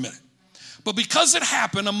just for a minute. But because it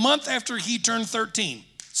happened a month after he turned 13,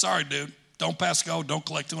 sorry, dude, don't pass go, don't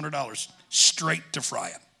collect $200, straight to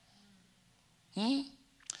frying.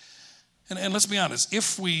 And let's be honest,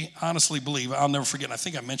 if we honestly believe, I'll never forget, and I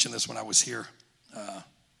think I mentioned this when I was here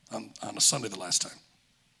on a Sunday the last time.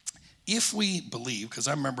 If we believe, because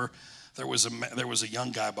I remember there was a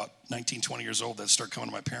young guy about 19, 20 years old that started coming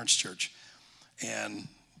to my parents' church, and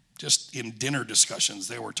just in dinner discussions,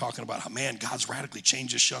 they were talking about how, man, God's radically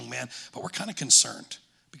changed this young man, but we're kind of concerned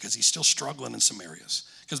because he's still struggling in some areas.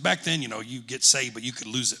 Because back then, you get saved, but you could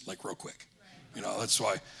lose it like real quick. That's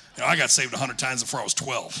why, I got saved 100 times before I was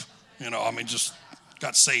 12. Just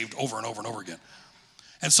got saved over and over and over again.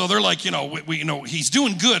 And so they're like, we he's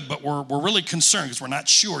doing good, but we're really concerned because we're not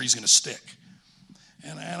sure he's going to stick.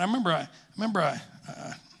 And I remember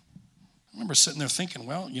sitting there thinking,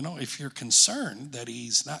 well, if you're concerned that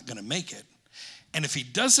he's not going to make it, and if he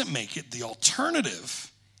doesn't make it, the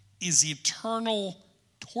alternative is eternal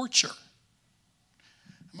torture.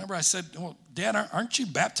 Remember I said, well, Dad, aren't you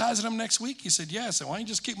baptizing him next week? He said, yeah. I said, why don't you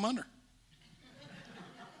just keep him under?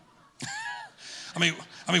 I mean,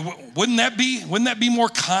 wouldn't that be more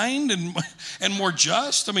kind and more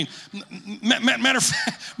just? I mean, matter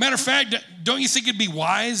of fact, don't you think it'd be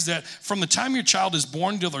wise that from the time your child is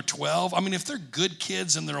born till they're 12, if they're good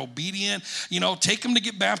kids and they're obedient, take them to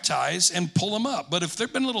get baptized and pull them up. But if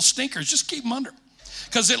they've been little stinkers, just keep them under,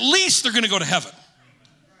 because at least they're going to go to heaven.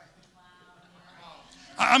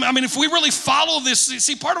 If we really follow this,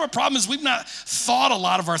 see, part of our problem is we've not thought a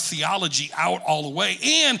lot of our theology out all the way.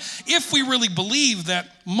 And if we really believe that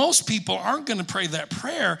most people aren't going to pray that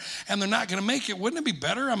prayer and they're not going to make it, wouldn't it be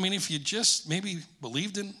better, if you just maybe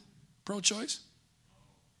believed in pro-choice?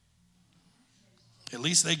 At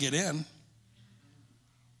least they get in.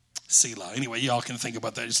 Selah. Anyway, y'all can think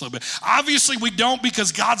about that just a little bit. Obviously, we don't,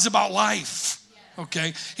 because God's about life.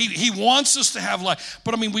 Okay, he wants us to have life.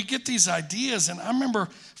 But we get these ideas, and I remember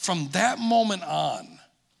from that moment on,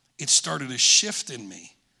 it started a shift in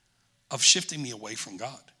me of shifting me away from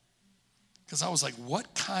God. Because I was like,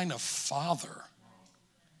 what kind of father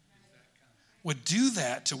would do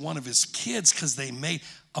that to one of his kids because they made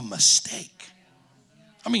a mistake?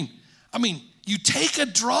 You take a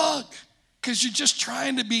drug because you're just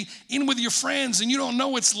trying to be in with your friends and you don't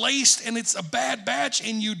know it's laced and it's a bad batch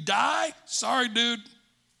and you die. Sorry, dude.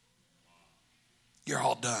 You're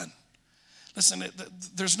all done. Listen,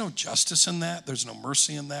 there's no justice in that. There's no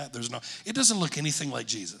mercy in that. It doesn't look anything like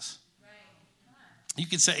Jesus. You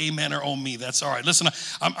can say amen or oh me. That's all right. Listen,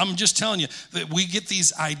 I'm just telling you that we get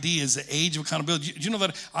these ideas, the age of accountability. Do you know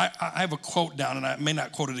that I have a quote down, and I may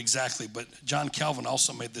not quote it exactly, but John Calvin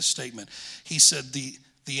also made this statement. He said,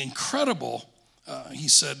 the incredible,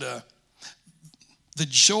 the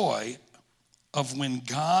joy of when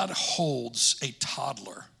God holds a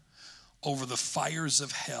toddler over the fires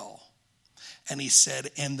of hell. And he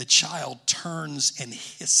said, and the child turns and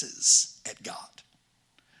hisses at God.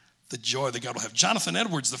 The joy that God will have. Jonathan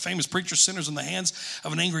Edwards, the famous preacher, Sinners in the Hands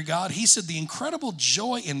of an Angry God, he said the incredible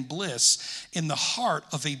joy and bliss in the heart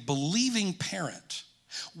of a believing parent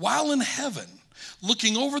while in heaven,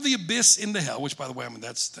 looking over the abyss into hell, which, by the way,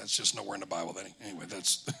 that's just nowhere in the Bible. Anyway,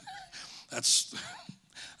 that's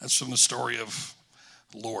from the story of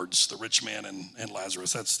Lords, the rich man and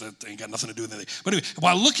Lazarus. That ain't got nothing to do with anything. But anyway,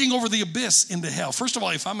 while looking over the abyss into hell, first of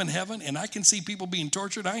all, if I'm in heaven and I can see people being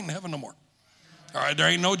tortured, I ain't in heaven no more. All right, there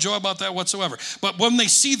ain't no joy about that whatsoever. But when they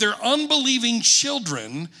see their unbelieving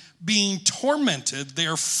children being tormented, they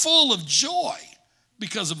are full of joy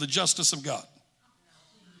because of the justice of God.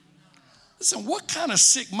 Listen, what kind of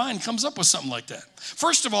sick mind comes up with something like that?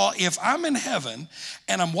 First of all, if I'm in heaven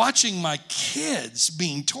and I'm watching my kids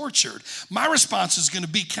being tortured, my response is going to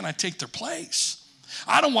be, can I take their place?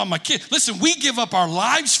 I don't want my kids. Listen, we give up our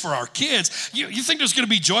lives for our kids. You think there's going to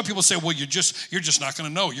be joy? People say, well, you're just not going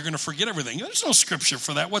to know. You're going to forget everything. There's no scripture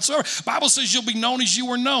for that whatsoever. Bible says you'll be known as you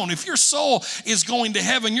were known. If your soul is going to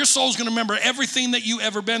heaven, your soul's going to remember everything that you've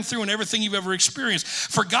ever been through and everything you've ever experienced.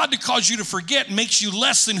 For God to cause you to forget makes you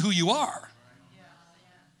less than who you are.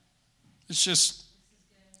 It's just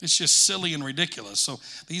silly and ridiculous. So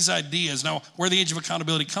these ideas, now where the age of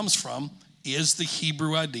accountability comes from is the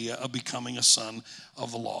Hebrew idea of becoming a son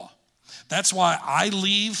of the law. That's why I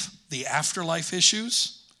leave the afterlife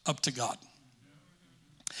issues up to God.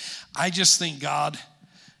 I just think God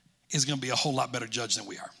is going to be a whole lot better judge than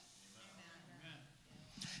we are.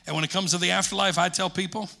 And when it comes to the afterlife, I tell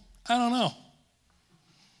people, I don't know.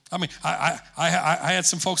 I mean, I had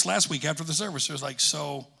some folks last week after the service. It was like,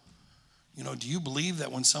 so, do you believe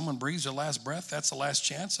that when someone breathes their last breath, that's the last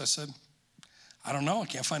chance? I said, I don't know. I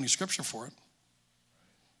can't find any scripture for it.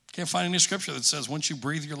 Can't find any scripture that says once you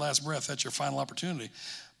breathe your last breath, that's your final opportunity.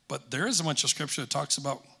 But there is a bunch of scripture that talks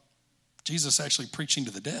about Jesus actually preaching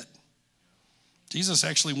to the dead. Jesus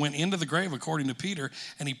actually went into the grave, according to Peter,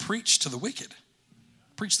 and he preached to the wicked,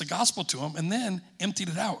 preached the gospel to them, and then emptied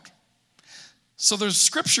it out. So there's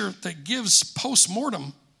scripture that gives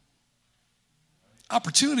post-mortem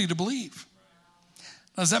opportunity to believe.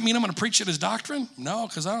 Now, does that mean I'm going to preach it as doctrine? No,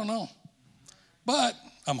 because I don't know. But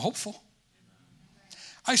I'm hopeful.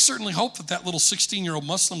 I certainly hope that little 16-year-old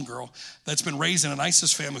Muslim girl that's been raised in an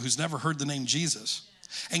ISIS family who's never heard the name Jesus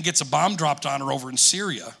and gets a bomb dropped on her over in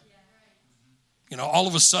Syria, all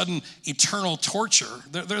of a sudden, eternal torture.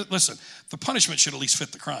 Listen, the punishment should at least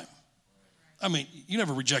fit the crime. I mean, you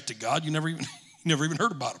never rejected God. You never even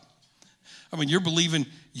heard about him. I mean, you're believing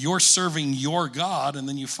you're serving your God, and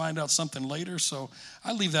then you find out something later. So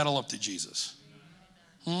I leave that all up to Jesus.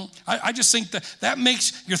 I just think that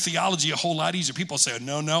makes your theology a whole lot easier. People say,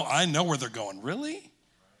 no, I know where they're going. Really?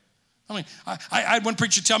 I mean, I had one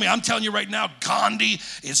preacher tell me, I'm telling you right now, Gandhi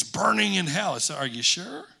is burning in hell. I said, are you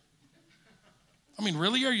sure? I mean,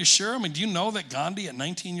 really, are you sure? I mean, do you know that Gandhi at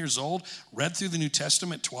 19 years old read through the New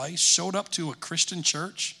Testament twice, showed up to a Christian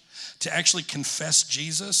church to actually confess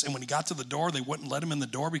Jesus, and when he got to the door, they wouldn't let him in the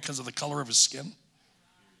door because of the color of his skin?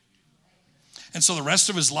 And so the rest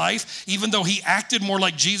of his life, even though he acted more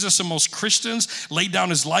like Jesus than most Christians, laid down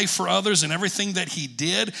his life for others and everything that he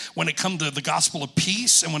did when it come to the gospel of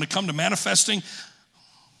peace and when it come to manifesting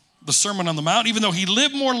the Sermon on the Mount, even though he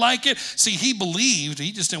lived more like it, see, he believed,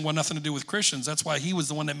 he just didn't want nothing to do with Christians. That's why he was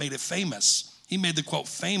the one that made it famous. He made the quote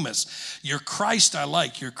famous. Your Christ I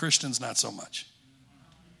like, your Christians not so much.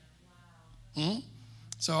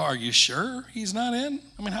 So are you sure he's not in?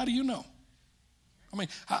 I mean, how do you know? I mean,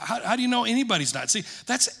 how do you know anybody's not? See,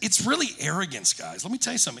 it's really arrogance, guys. Let me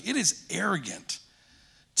tell you something. It is arrogant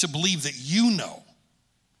to believe that you know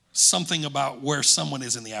something about where someone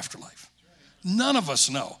is in the afterlife. None of us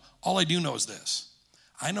know. All I do know is this.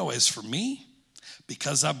 I know as for me,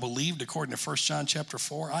 because I believed according to 1 John chapter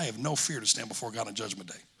 4, I have no fear to stand before God on Judgment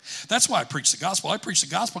Day. That's why I preach the gospel. I preach the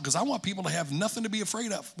gospel because I want people to have nothing to be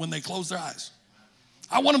afraid of when they close their eyes.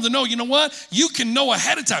 I want them to know, you know what? You can know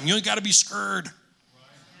ahead of time. You ain't got to be scared.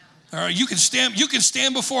 All right, you can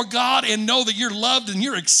stand before God and know that you're loved and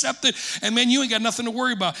you're accepted, and man, you ain't got nothing to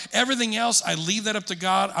worry about. Everything else, I leave that up to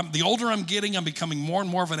God. The older I'm getting, I'm becoming more and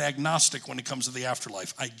more of an agnostic when it comes to the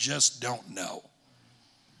afterlife. I just don't know.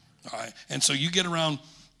 All right, and so you get around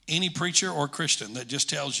any preacher or Christian that just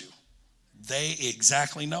tells you they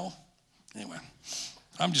exactly know. Anyway,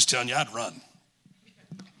 I'm just telling you, I'd run.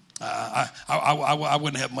 I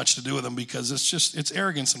wouldn't have much to do with them because it's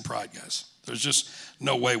arrogance and pride, guys. There's just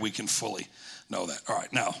no way we can fully know that. All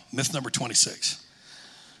right, now, myth number 26.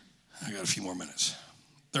 I got a few more minutes.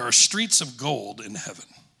 There are streets of gold in heaven.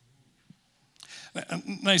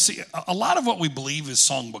 Now, you see, a lot of what we believe is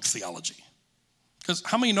songbook theology. Because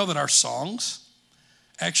how many know that our songs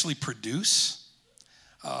actually produce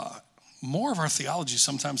more of our theology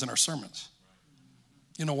sometimes in our sermons?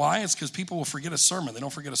 You know why? It's because people will forget a sermon. They don't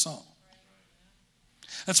forget a song.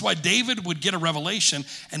 That's why David would get a revelation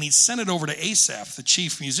and he'd send it over to Asaph, the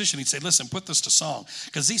chief musician. He'd say, listen, put this to song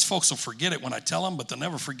because these folks will forget it when I tell them, but they'll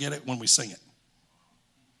never forget it when we sing it.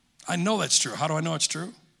 I know that's true. How do I know it's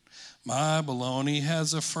true? My baloney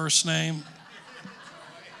has a first name.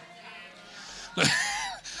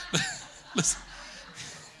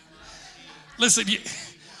 Listen,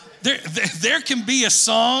 there can be a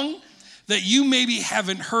song that you maybe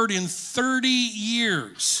haven't heard in 30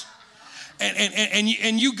 years.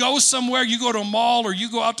 And you go somewhere, you go to a mall or you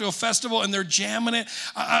go out to a festival and they're jamming it.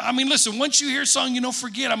 I mean, listen, once you hear a song, you don't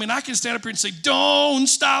forget. I mean, I can stand up here and say, don't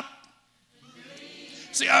stop.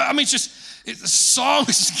 See, I mean,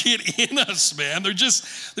 songs get in us, man.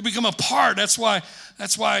 They become a part. That's why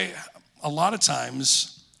a lot of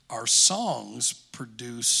times our songs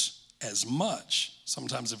produce as much,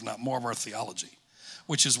 sometimes if not more, of our theology,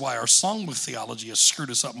 which is why our songbook theology has screwed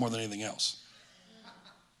us up more than anything else.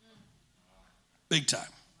 Big time.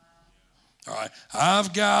 All right.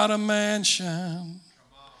 I've got a mansion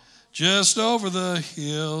just over the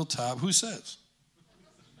hilltop. Who says?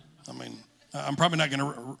 I mean, I'm probably not going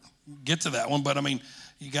to get to that one, but I mean,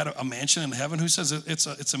 you got a mansion in heaven. Who says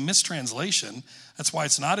it's a mistranslation? That's why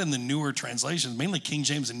it's not in the newer translations, mainly King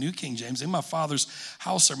James and New King James. In my Father's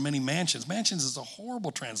house are many mansions. Mansions is a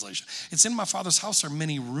horrible translation. It's in my Father's house are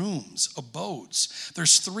many rooms, abodes.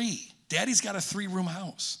 There's 3. Daddy's got a 3-room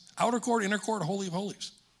house. Outer court, inner court, holy of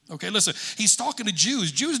holies. Okay, listen, he's talking to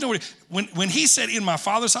Jews. Jews know when he said in my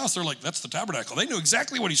Father's house, they're like, that's the tabernacle. They knew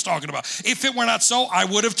exactly what he's talking about. If it were not so, I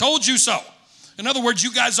would have told you so. In other words,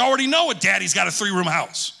 you guys already know it. Daddy's got a 3-room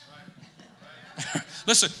house.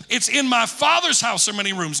 Listen, it's in my Father's house are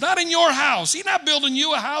many rooms, not in your house. He's not building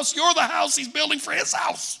you a house. You're the house he's building for his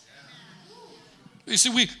house. You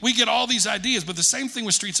see, we get all these ideas, but the same thing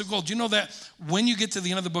with streets of gold. Do you know that when you get to the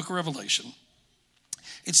end of the book of Revelation,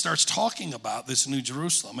 it starts talking about this New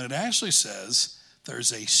Jerusalem, and it actually says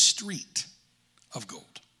there's a street of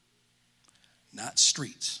gold, not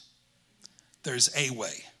streets. There's a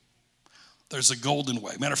way. There's a golden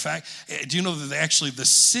way. Matter of fact, do you know that actually the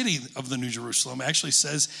city of the New Jerusalem actually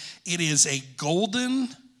says it is a golden,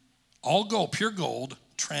 all gold, pure gold,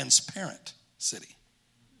 transparent city.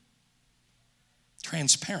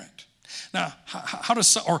 Transparent. Now, how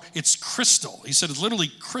does, or it's crystal. He said it's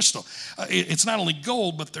literally crystal. It's not only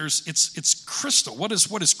gold, but it's crystal. What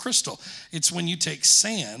is crystal? It's when you take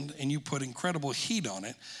sand and you put incredible heat on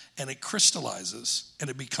it, and it crystallizes, and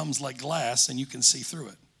it becomes like glass, and you can see through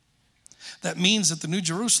it. That means that the New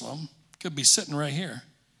Jerusalem could be sitting right here,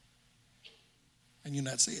 and you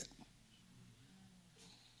not see it.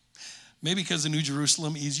 Maybe because the New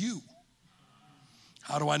Jerusalem is you.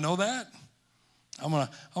 How do I know that? I'm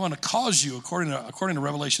gonna cause you, according to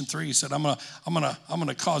Revelation 3, he said, I'm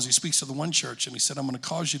gonna cause, he speaks to the one church, and he said, I'm gonna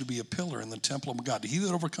cause you to be a pillar in the temple of God. He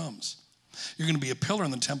that overcomes, you're gonna be a pillar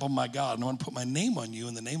in the temple of my God, and I'm gonna put my name on you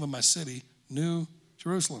in the name of my city, New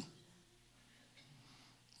Jerusalem.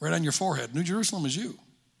 Right on your forehead. New Jerusalem is you.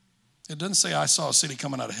 It doesn't say I saw a city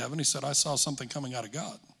coming out of heaven. He said I saw something coming out of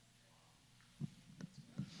God.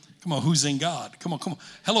 Come on, who's in God? Come on.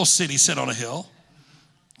 Hello, city set on a hill.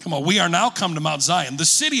 Come on, we are now come to Mount Zion, the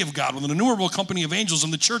city of God, with an innumerable company of angels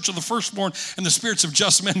and the church of the firstborn and the spirits of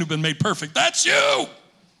just men who've been made perfect. That's you.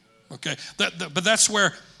 Okay, but that's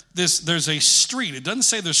where there's a street. It doesn't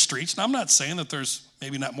say there's streets. Now, I'm not saying that there's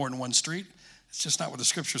maybe not more than one street. It's just not what the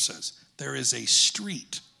scripture says. There is a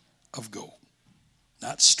street of gold,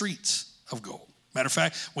 not streets of gold. Matter of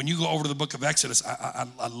fact, when you go over to the book of Exodus,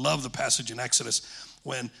 I love the passage in Exodus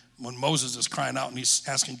when Moses is crying out and he's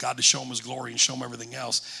asking God to show him his glory and show him everything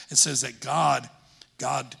else. It says that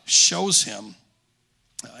God shows him,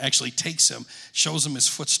 actually takes him, shows him his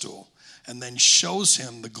footstool, and then shows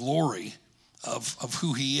him the glory of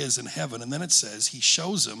who he is in heaven. And then it says he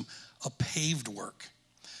shows him a paved work,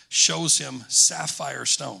 shows him sapphire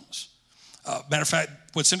stones. Matter of fact,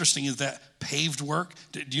 what's interesting is that paved work.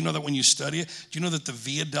 Do you know that when you study it, do you know that the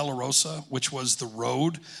Via Dolorosa, which was the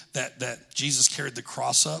road that Jesus carried the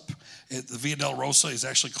cross up, the Via Dolorosa is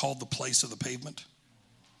actually called the place of the pavement?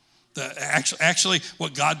 Actually,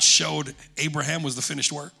 what God showed Abraham was the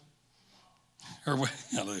finished work. Or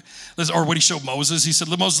what he showed Moses. He said,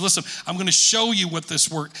 Moses, listen, I'm going to show you what this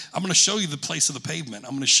work, I'm going to show you the place of the pavement.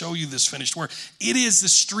 I'm going to show you this finished work. It is the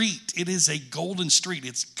street. It is a golden street.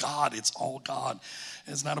 It's God. It's all God.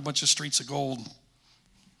 It's not a bunch of streets of gold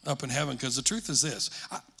up in heaven, because the truth is this.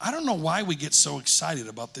 I don't know why we get so excited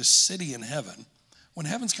about this city in heaven when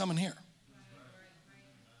heaven's coming here.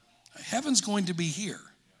 Heaven's going to be here.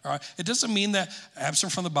 All right? It doesn't mean that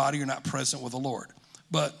absent from the body, you're not present with the Lord.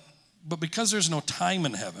 But because there's no time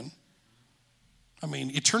in heaven, I mean,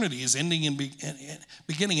 eternity is ending and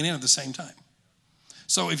beginning and end at the same time.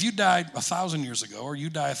 So if you died 1,000 years ago, or you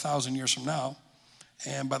die 1,000 years from now,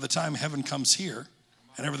 and by the time heaven comes here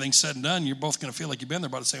and everything's said and done, you're both going to feel like you've been there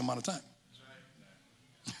about the same amount of time.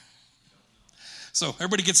 So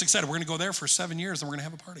everybody gets excited. We're going to go there for 7 years, and we're going to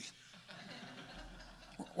have a party.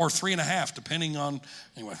 Or 3.5, depending on,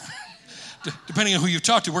 anyway. Depending on who you've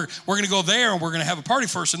talked to, we're going to go there and we're going to have a party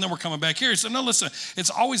first, and then we're coming back here. So no, listen, it's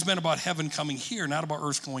always been about heaven coming here, not about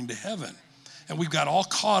earth going to heaven. And we've got all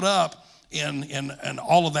caught up in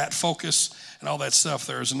all of that focus and all that stuff.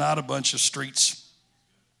 There's not a bunch of streets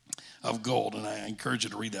of gold, and I encourage you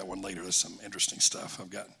to read that one later. There's some interesting stuff. I've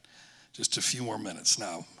got just a few more minutes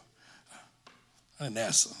now. I didn't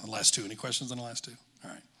ask the last two. Any questions on the last two? All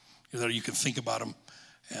right. You can think about them.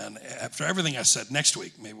 And after everything I said, next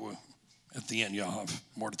week, maybe at the end, y'all have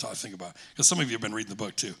more to think about. Because some of you have been reading the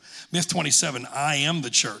book too. Myth 27, I am the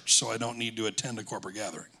church, so I don't need to attend a corporate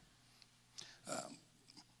gathering.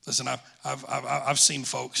 Listen, I've seen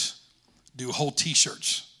folks do whole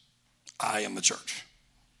T-shirts. I am the church.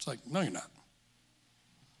 It's like, no, you're not.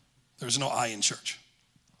 There's no I in church.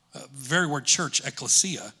 The very word church,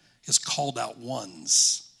 ecclesia, is called out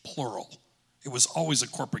ones, plural. It was always a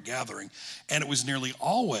corporate gathering, and it was nearly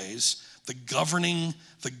always the governing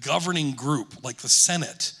group, like the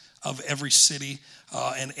Senate of every city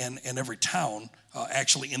and every town,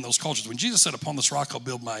 actually in those cultures. When Jesus said, "Upon this rock I'll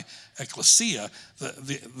build my ecclesia,"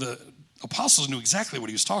 the apostles knew exactly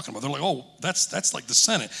what he was talking about. They're like, "Oh, that's like the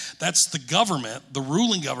Senate. That's the government, the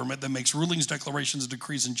ruling government that makes rulings, declarations,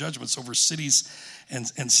 decrees, and judgments over cities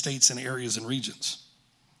and states and areas and regions."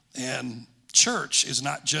 And church is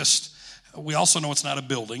not just, we also know it's not a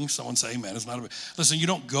building. Someone say amen. It's not a, listen, you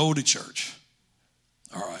don't go to church,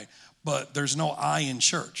 all right? But there's no I in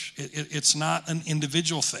church. It's not an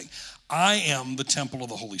individual thing. I am the temple of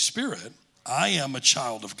the Holy Spirit. I am a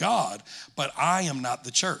child of God, but I am not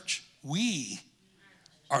the church. We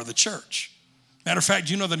are the church. Matter of fact,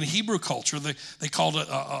 you know that in Hebrew culture, they called it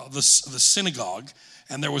the synagogue,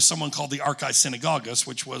 and there was someone called the archisynagogus,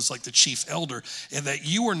 which was like the chief elder, and that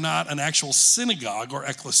you were not an actual synagogue or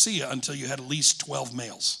ecclesia until you had at least 12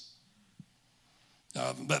 males.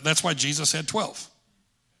 That's why Jesus had 12.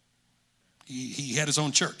 He had his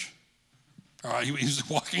own church. All right, he was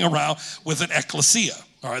walking around with an ecclesia.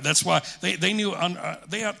 All right, that's why they knew,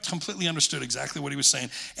 they completely understood exactly what he was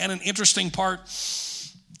saying. And an interesting part,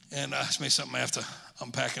 and this may be something I have to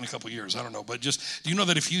unpack in a couple years, I don't know, but just, do you know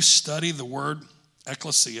that if you study the word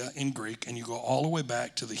ecclesia in Greek and you go all the way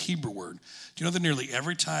back to the Hebrew word, do you know that nearly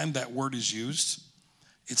every time that word is used,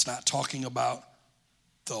 it's not talking about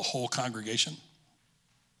the whole congregation?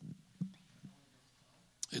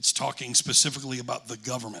 It's talking specifically about the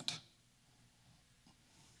government.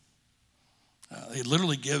 It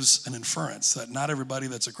literally gives an inference that not everybody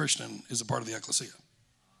that's a Christian is a part of the ecclesia,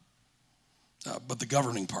 but the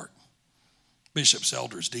governing part. Bishops,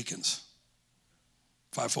 elders, deacons,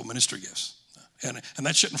 fivefold ministry gifts. And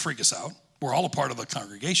that shouldn't freak us out. We're all a part of the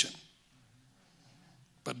congregation.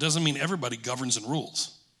 But it doesn't mean everybody governs and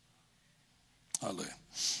rules. Hallelujah.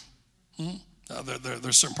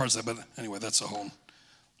 There's certain parts of that, but anyway, that's a whole,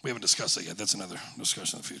 we haven't discussed that yet. That's another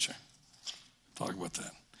discussion in the future. Talk about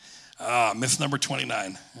that. Myth number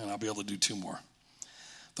 29, and I'll be able to do 2 more.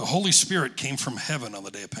 The Holy Spirit came from heaven on the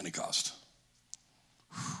day of Pentecost.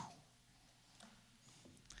 Whew.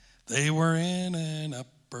 They were in an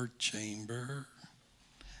upper chamber.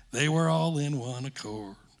 They were all in one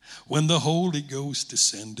accord when the Holy Ghost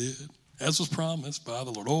descended, as was promised by the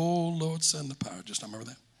Lord. Oh, Lord, send the power. Just remember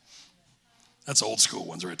that? That's old school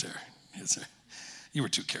ones right there. You were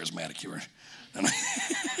too charismatic. You were.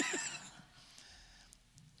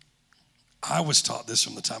 I was taught this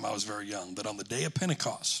from the time I was very young, that on the day of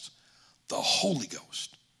Pentecost, the Holy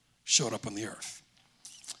Ghost showed up on the earth.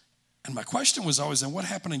 And my question was always, then what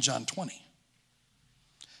happened in John 20?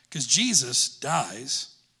 Because Jesus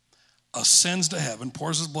dies, ascends to heaven,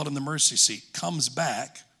 pours his blood in the mercy seat, comes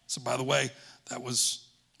back. So by the way, that was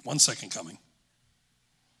 1 second coming.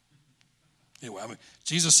 Anyway,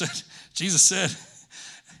 Jesus said,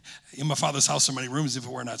 in my Father's house are many rooms. If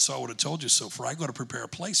it were not so, I would have told you so. For I go to prepare a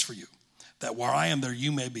place for you, that where I am, there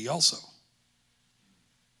you may be also.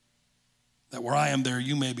 That where I am, there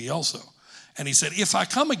you may be also. And he said, if I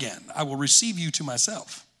come again, I will receive you to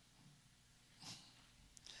myself.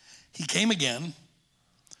 He came again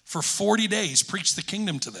for 40 days, preached the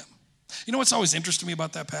kingdom to them. You know what's always interesting to me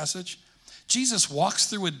about that passage? Jesus walks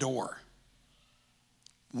through a door.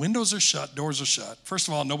 Windows are shut, doors are shut. First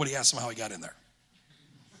of all, nobody asked him how he got in there.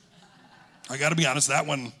 I got to be honest, that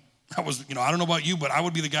one, I was, I don't know about you, but I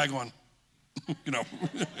would be the guy going,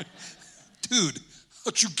 dude,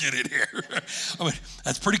 how'd you get in here?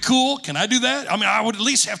 That's pretty cool. Can I do that? I would at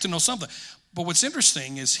least have to know something. But what's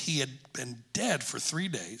interesting is he had been dead for 3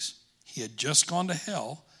 days. He had just gone to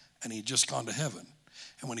hell, and he had just gone to heaven.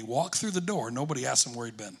 And when he walked through the door, nobody asked him where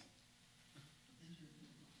he'd been.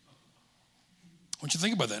 I want you to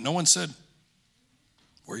think about that. No one said,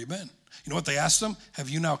 where you been? You know what they asked him? Have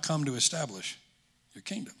you now come to establish your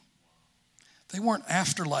kingdom? They weren't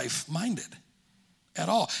afterlife minded at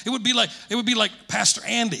all. It would be like Pastor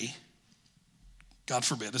Andy. God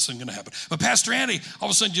forbid, this isn't going to happen. But Pastor Andy all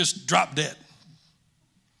of a sudden just dropped dead.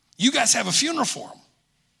 You guys have a funeral for him.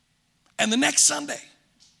 And the next Sunday,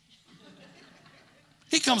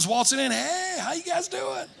 he comes waltzing in. Hey, how you guys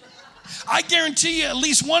doing? I guarantee you at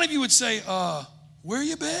least one of you would say, where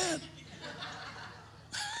you been?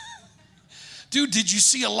 Dude, did you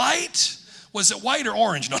see a light? Was it white or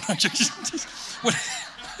orange? No,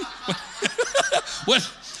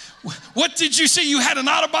 what did you see? You had an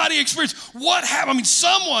out-of-body experience. What happened?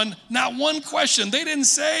 Someone, not one question. They didn't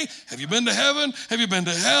say, have you been to heaven? Have you been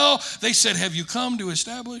to hell? They said, have you come to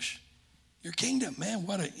establish Your kingdom, man,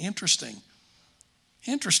 what an interesting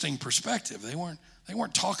perspective. They weren't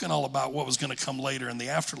talking all about what was going to come later in the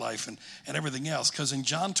afterlife and everything else. Because in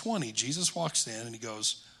John 20, Jesus walks in and he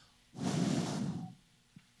goes,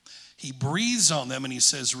 he breathes on them and he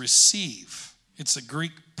says, receive. It's a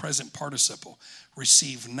Greek present participle.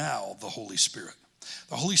 Receive now the Holy Spirit.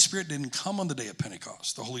 The Holy Spirit didn't come on the day of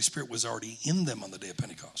Pentecost. The Holy Spirit was already in them on the day of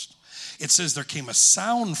Pentecost. It says there came a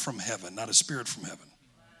sound from heaven, not a spirit from heaven.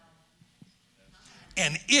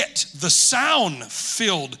 And the sound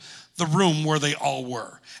filled the room where they all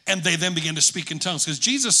were. And they then began to speak in tongues. Because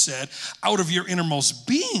Jesus said, out of your innermost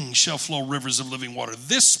being shall flow rivers of living water.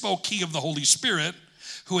 This spoke he of the Holy Spirit,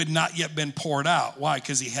 who had not yet been poured out. Why?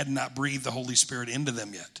 Because he had not breathed the Holy Spirit into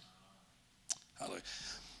them yet. Hallelujah.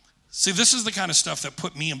 See, this is the kind of stuff that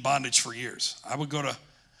put me in bondage for years. I would go to,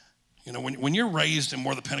 when you're raised in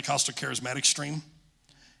more the Pentecostal charismatic stream,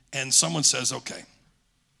 and someone says, okay,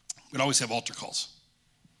 we'd always have altar calls.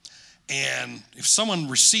 And if someone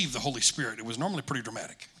received the Holy Spirit, it was normally pretty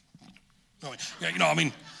dramatic.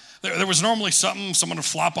 There was normally someone would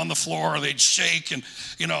flop on the floor, or they'd shake and,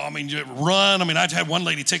 run. I'd had one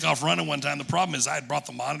lady take off running one time. The problem is I had brought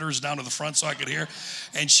the monitors down to the front so I could hear,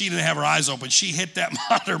 and she didn't have her eyes open. She hit that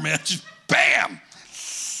monitor, man, just bam,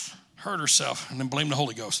 hurt herself, and then blamed the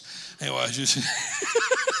Holy Ghost. Anyway,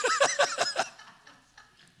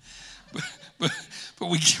 but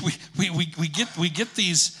we get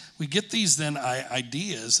these then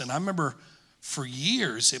ideas, and I remember for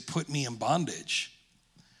years it put me in bondage.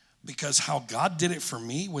 Because how God did it for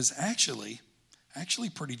me was actually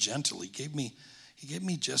pretty gentle. He gave me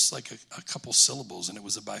just like a couple syllables, and it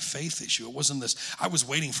was a by faith issue. It wasn't this, I was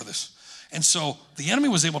waiting for this. And so the enemy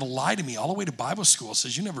was able to lie to me all the way to Bible school.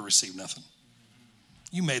 Says, you never received nothing.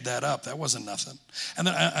 You made that up. That wasn't nothing. And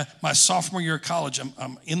then my sophomore year of college,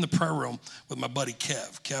 I'm in the prayer room with my buddy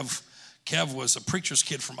Kev. Kev was a preacher's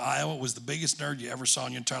kid from Iowa, was the biggest nerd you ever saw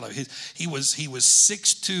in your entire life. He was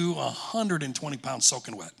 6'2", 120 pounds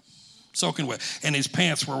soaking wet. And his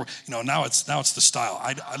pants were, now it's the style.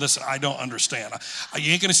 Listen, I don't understand.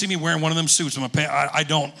 You ain't gonna see me wearing one of them suits with my pants.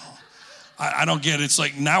 I don't get it. It's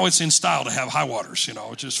like now it's in style to have high waters, it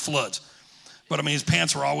just floods. But his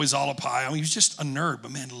pants were always all up high. He was just a nerd,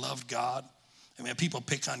 but man, loved God. People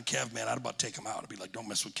pick on Kev, man, I'd about take him out. I'd be like, don't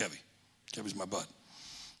mess with Kevy. Kevy's my bud.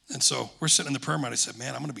 And so we're sitting in the prayer meeting. I said,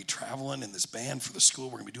 man, I'm going to be traveling in this band for the school.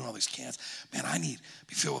 We're going to be doing all these camps. Man, I need to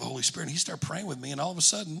be filled with the Holy Spirit. And he started praying with me, and all of a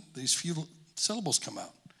sudden, these few syllables come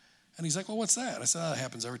out. And he's like, well, what's that? I said, that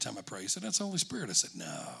happens every time I pray. He said, that's the Holy Spirit. I said,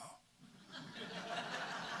 no.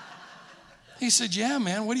 He said, yeah,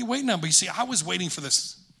 man, what are you waiting on? But you see, I was waiting for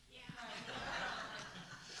this.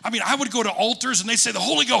 I would go to altars, and they'd say, the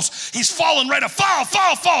Holy Ghost, he's falling right up,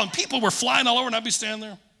 fall. And people were flying all over, and I'd be standing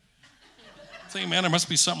there. Thinking, man, there must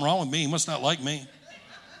be something wrong with me. He must not like me.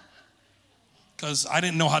 Because I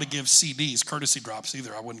didn't know how to give CDs, courtesy drops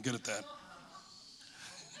either. I wasn't good at that.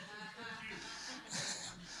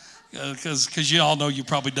 Because you all know you've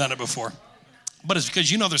probably done it before. But it's because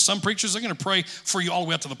there's some preachers that are going to pray for you all the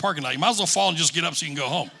way out to the parking lot. You might as well fall and just get up so you can go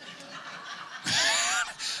home.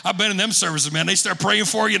 I've been in them services, man. They start praying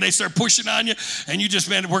for you, and they start pushing on you, and you just,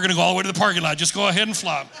 man, we're going to go all the way to the parking lot. Just go ahead and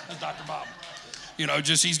fly. That's Dr. Bob.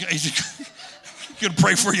 He's going to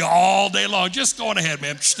pray for you all day long. Just go on ahead,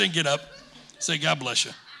 man. Just get up. Say, God bless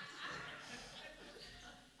you.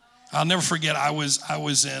 I'll never forget, I was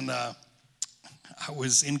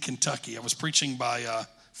in Kentucky. I was preaching by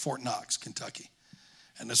Fort Knox, Kentucky.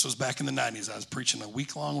 And this was back in the 90s. I was preaching a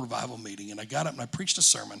week-long revival meeting, and I got up and I preached a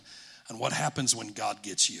sermon on what happens when God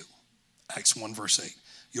gets you. Acts 1, verse 8.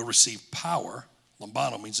 You'll receive power.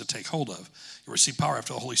 Lambano means to take hold of. You'll receive power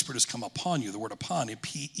after the Holy Spirit has come upon you. The word upon,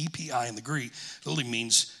 E-P-I in the Greek, literally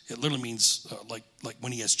means like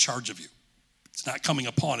when he has charge of you. It's not coming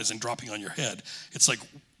upon as in dropping on your head. It's like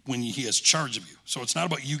when he has charge of you. So it's not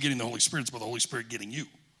about you getting the Holy Spirit, it's about the Holy Spirit getting you.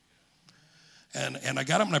 And I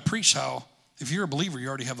got up and I preached how if you're a believer, you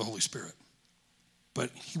already have the Holy Spirit.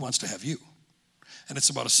 But he wants to have you. And it's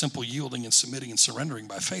about a simple yielding and submitting and surrendering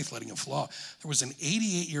by faith, letting him flow. There was an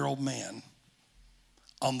 88-year-old man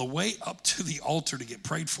on the way up to the altar to get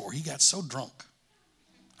prayed for. He got so drunk.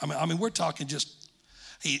 We're talking just,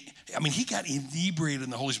 he got inebriated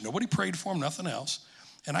in the Holy Spirit. Nobody prayed for him, nothing else.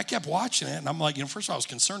 And I kept watching it, and I'm like, first of all, I was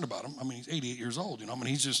concerned about him. He's 88 years old,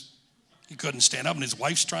 he couldn't stand up, and his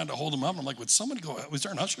wife's trying to hold him up. And I'm like, would somebody go, was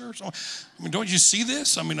there an usher or something? Don't you see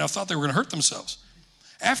this? I thought they were going to hurt themselves.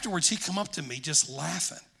 Afterwards, he come up to me just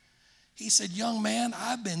laughing. He said, young man,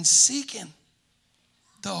 I've been seeking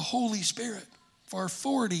the Holy Spirit for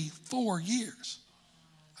 44 years.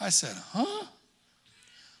 I said, huh?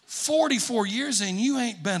 44 years and you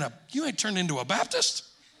ain't turned into a Baptist?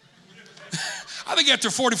 I think after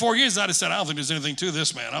 44 years, I'd have said, I don't think there's anything to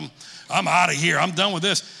this, man. I'm out of here. I'm done with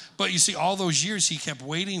this. But you see, all those years, he kept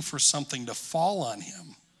waiting for something to fall on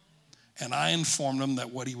him. And I informed him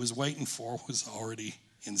that what he was waiting for was already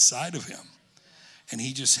inside of him. And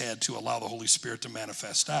he just had to allow the Holy Spirit to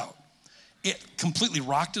manifest out. It completely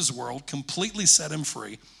rocked his world, completely set him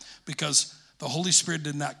free, because the Holy Spirit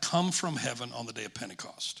did not come from heaven on the day of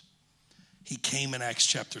Pentecost. He came in Acts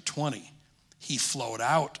chapter 20. He flowed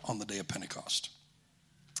out on the day of Pentecost.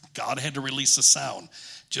 God had to release a sound.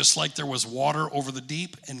 Just like there was water over the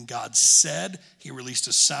deep, and God said, he released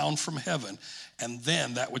a sound from heaven, and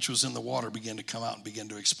then that which was in the water began to come out and began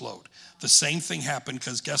to explode. The same thing happened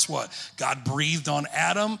because guess what? God breathed on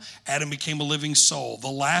Adam. Adam became a living soul. The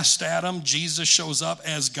last Adam, Jesus, shows up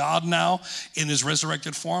as God now in his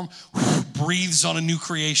resurrected form, breathes on a new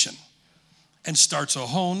creation and starts a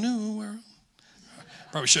whole new world.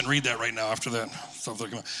 Probably shouldn't read that right now after that.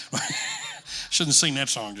 Shouldn't sing that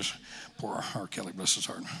song, just poor R. Kelly, bless his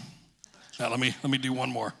heart. Now let me do one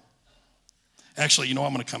more. Actually, you know,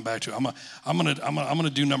 I'm going to come back to it. I'm going to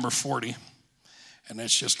do number 40, and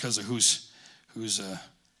that's just because of who's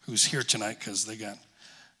here tonight, because they got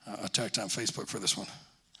attacked on Facebook for this one.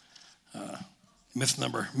 Myth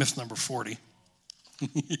number 40.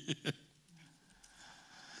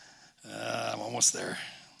 I'm almost there.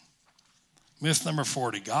 Myth number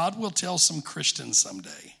 40. God will tell some Christians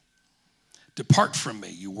someday, depart from me,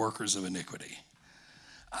 you workers of iniquity.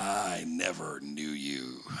 I never knew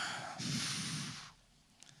you.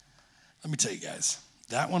 Let me tell you guys,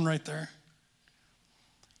 that one right there,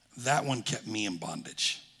 that one kept me in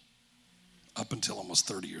bondage up until almost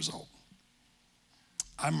 30 years old.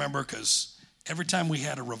 I remember because every time we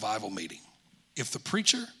had a revival meeting, if the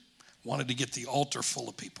preacher wanted to get the altar full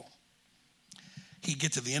of people, he'd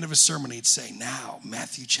get to the end of his sermon, he'd say, now,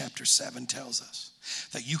 Matthew chapter 7 tells us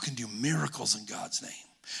that you can do miracles in God's name.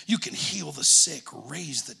 You can heal the sick,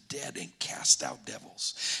 raise the dead, and cast out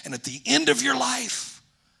devils. And at the end of your life,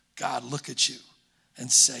 God look at you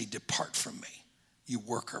and say, depart from me, you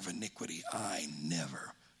worker of iniquity. I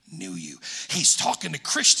never knew you. He's talking to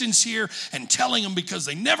Christians here and telling them because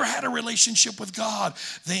they never had a relationship with God,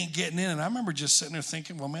 they ain't getting in. And I remember just sitting there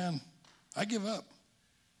thinking, well, man, I give up.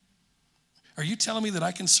 Are you telling me that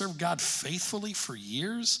I can serve God faithfully for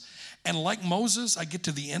years? And like Moses, I get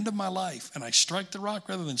to the end of my life and I strike the rock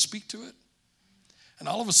rather than speak to it? And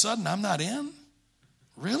all of a sudden, I'm not in?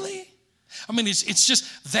 Really? I mean, it's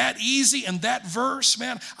just that easy. And that verse,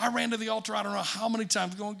 man, I ran to the altar, I don't know how many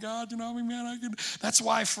times, going, God, you know, I mean, man, I could. That's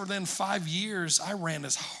why for then 5 years, I ran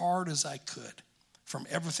as hard as I could from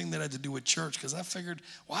everything that had to do with church, because I figured,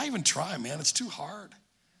 why even try, man? It's too hard.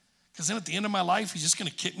 Because then at the end of my life, he's just going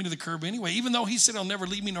to kick me to the curb anyway. Even though he said he'll never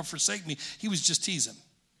leave me nor forsake me, he was just teasing.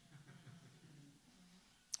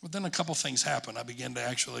 But then a couple things happened. I began to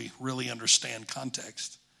actually really understand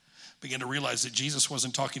context. Began to realize that Jesus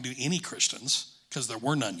wasn't talking to any Christians, because there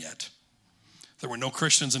were none yet. There were no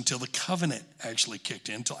Christians until the covenant actually kicked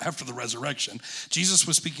in, until after the resurrection. Jesus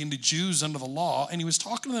was speaking to Jews under the law, and he was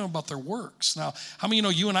talking to them about their works. Now, how many of you know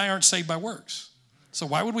you and I aren't saved by works? So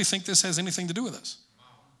why would we think this has anything to do with us?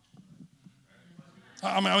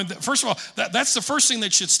 I mean, first of all, that's the first thing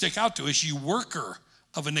that should stick out to us, you worker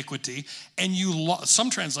of iniquity, and some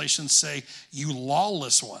translations say you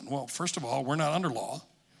lawless one. Well, first of all, we're not under law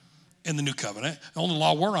in the new covenant. The only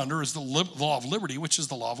law we're under is the law of liberty, which is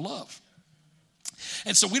the law of love.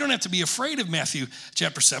 And so we don't have to be afraid of Matthew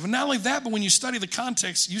chapter 7. Not only that, but when you study the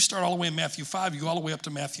context, you start all the way in Matthew 5, you go all the way up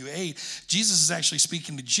to Matthew 8. Jesus is actually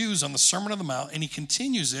speaking to Jews on the Sermon on the Mount, and he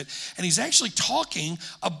continues it, and he's actually talking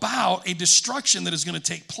about a destruction that is going to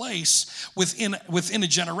take place within a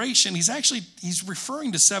generation. He's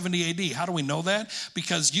referring to 70 AD. How do we know that?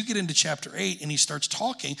 Because you get into chapter 8, and he starts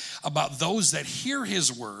talking about those that hear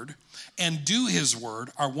his word and do his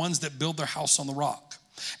word are ones that build their house on the rock.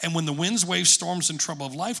 And when the winds, waves, storms, and trouble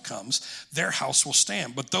of life comes, their house will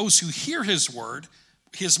stand. But those who hear his word,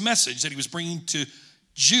 his message that he was bringing to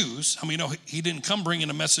Jews, I mean, no, he didn't come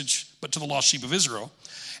bringing a message but to the lost sheep of Israel.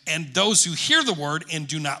 And those who hear the word and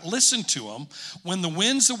do not listen to him, when the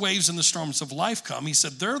winds, the waves, and the storms of life come, he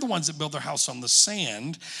said, they're the ones that build their house on the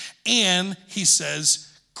sand. And he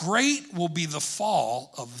says, great will be the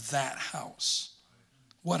fall of that house.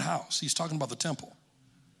 What house? He's talking about the temple.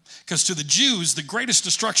 Because to the Jews, the greatest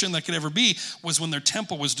destruction that could ever be was when their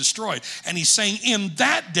temple was destroyed. And he's saying, in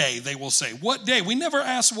that day, they will say, what day? We never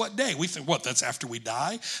ask what day. We think, what, that's after we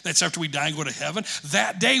die? That's after we die and go to heaven?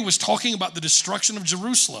 That day was talking about the destruction of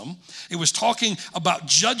Jerusalem. It was talking about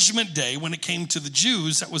Judgment Day when it came to the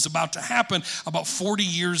Jews. That was about to happen about 40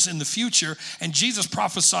 years in the future. And Jesus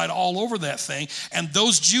prophesied all over that thing. And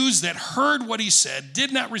those Jews that heard what he said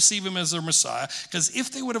did not receive him as their Messiah, because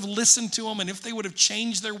if they would have listened to him and if they would have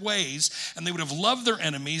changed their ways and they would have loved their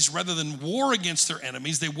enemies rather than war against their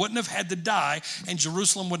enemies, they wouldn't have had to die and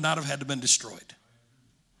Jerusalem would not have had to been destroyed.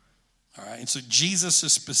 All right, and so Jesus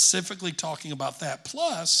is specifically talking about that.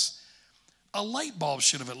 Plus, a light bulb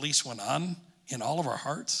should have at least went on in all of our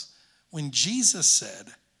hearts when Jesus said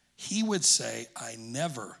he would say, I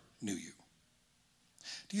never knew you.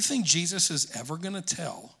 Do you think Jesus is ever going to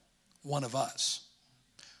tell one of us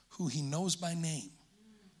who he knows by name?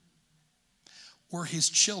 We're his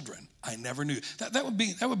children. I never knew. That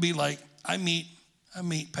would be like I meet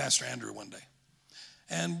Pastor Andrew one day,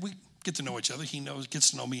 and we get to know each other. He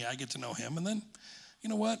gets to know me. I get to know him, and then, you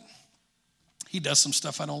know what? He does some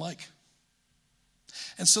stuff I don't like,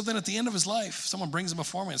 and so then at the end of his life, someone brings him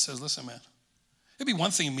before me and says, "Listen, man, it'd be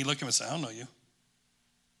one thing if me look at him and say, I don't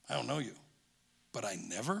know you, but I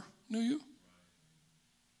never knew you."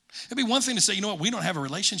 It'd be one thing to say, you know what? We don't have a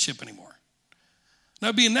relationship anymore. Now,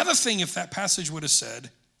 it'd be another thing if that passage would have said,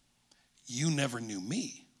 you never knew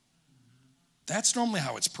me. That's normally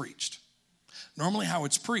how it's preached. Normally how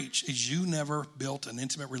it's preached is you never built an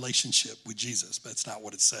intimate relationship with Jesus, but that's not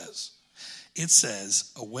what it says. It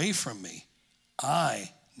says, away from me, I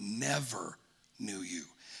never knew you.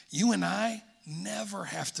 You and I never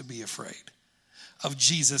have to be afraid of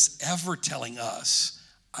Jesus ever telling us,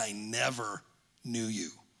 I never knew you.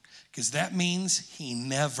 Because that means he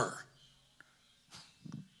never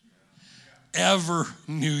ever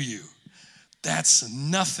knew you. That's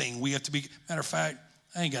nothing we have to be. Matter of fact,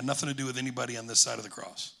 I ain't got nothing to do with anybody on this side of the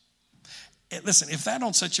cross. Listen, if that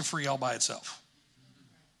don't set you free all by itself,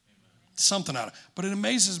 something out of it. But it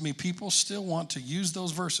amazes me, people still want to use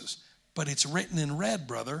those verses. But it's written in red,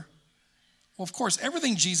 brother. Well, of course,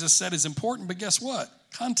 everything Jesus said is important, but guess what?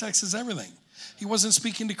 Context is everything. He wasn't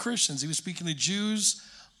speaking to Christians. He was speaking to Jews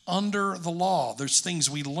under the law. There's things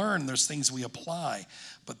we learn. There's things we apply.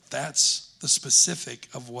 But that's the specific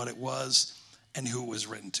of what it was and who it was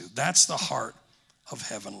written to. That's the heart of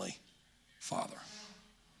Heavenly Father.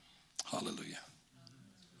 Hallelujah.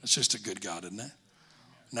 It's just a good God, isn't it?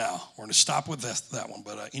 Now, we're going to stop with that one,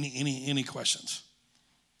 but any questions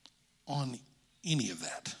on any of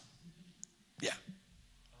that? Yeah.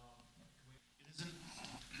 It isn't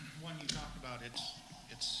one you talked about.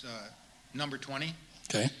 It's number 20.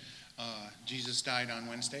 Okay. Jesus died on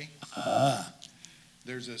Wednesday.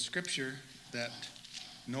 There's a scripture that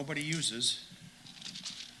nobody uses,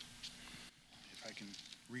 if I can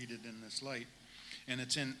read it in this light, and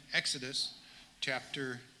it's in Exodus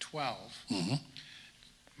chapter 12. Mm-hmm.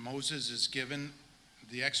 Moses is given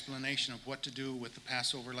the explanation of what to do with the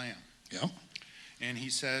Passover lamb. Yeah. And he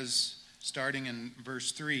says, starting in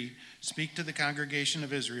verse 3, speak to the congregation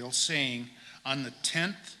of Israel, saying, on the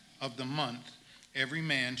 10th of the month, every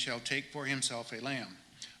man shall take for himself a lamb,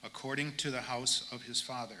 according to the house of his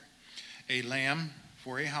father, a lamb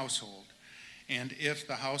for a household, and if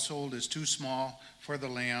the household is too small for the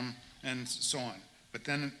lamb, and so on. But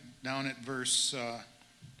then down at verse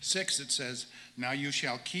 6 it says, now you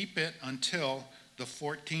shall keep it until the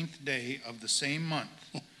 14th day of the same month.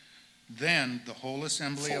 Then the whole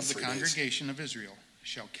assembly of the congregation of Israel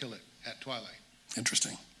shall kill it at twilight.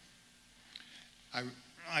 Interesting.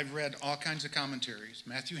 I've read all kinds of commentaries.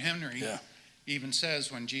 Matthew Henry even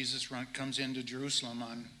says when Jesus comes into Jerusalem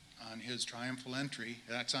on his triumphal entry,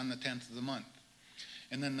 that's on the 10th of the month.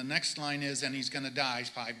 And then the next line is, and he's going to die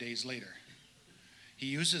 5 days later. He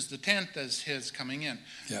uses the 10th as his coming in.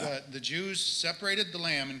 Yeah. The Jews separated the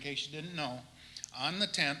lamb, in case you didn't know, on the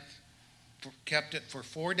 10th, kept it for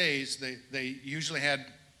 4 days. They usually had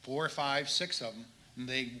 4, 5, 6 of them, and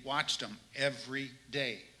they watched them every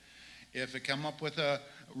day. If it come up with a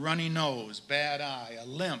runny nose, bad eye, a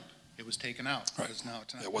limp, it was taken out. Right. Because now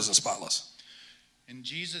it's not. It wasn't spotless. And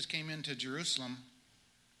Jesus came into Jerusalem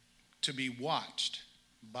to be watched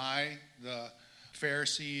by the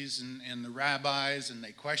Pharisees and the rabbis, and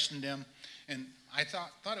they questioned him. And I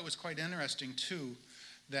thought it was quite interesting, too,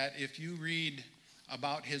 that if you read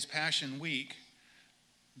about his Passion Week,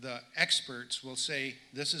 the experts will say,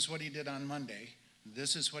 this is what he did on Monday,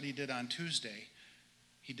 this is what he did on Tuesday.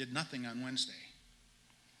 He did nothing on Wednesday.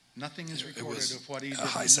 Nothing is recorded of what he did. A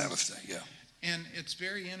high Sabbath day, yeah. And it's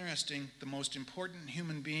very interesting, the most important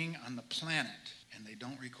human being on the planet, and they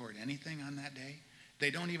don't record anything on that day.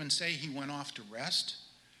 They don't even say he went off to rest.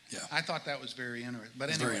 Yeah. I thought that was very interesting. But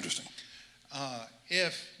anyway, very interesting.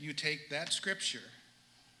 If you take that scripture,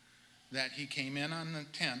 that he came in on the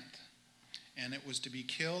 10th, and it was to be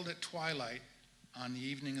killed at twilight on the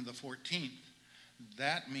evening of the 14th,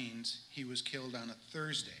 that means he was killed on a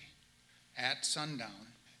Thursday at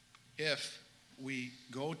sundown. If we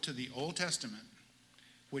go to the Old Testament,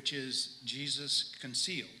 which is Jesus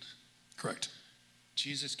concealed. Correct.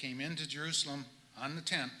 Jesus came into Jerusalem on the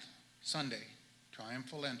 10th, Sunday,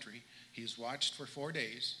 triumphal entry. He was watched for 4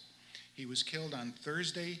 days. He was killed on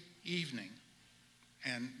Thursday evening.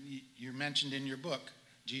 And you mentioned in your book,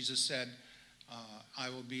 Jesus said, I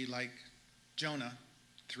will be like Jonah,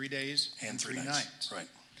 3 days and 3 nights. Right.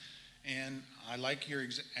 And I like your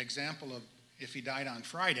example of if he died on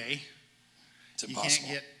Friday, It's you impossible.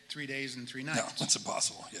 can't get 3 days and 3 No, nights. it's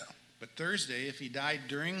impossible, yeah. But Thursday, if he died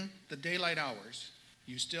during the daylight hours,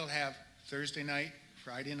 you still have Thursday night,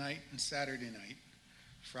 Friday night, and Saturday night.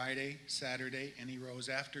 Friday, Saturday, and he rose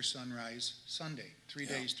after sunrise Sunday. 3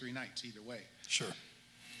 days, 3 nights, either way. Sure.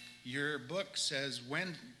 Your book says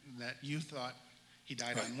that you thought he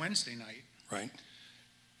died on Wednesday night. Right.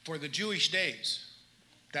 For the Jewish days,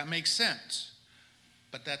 that makes sense.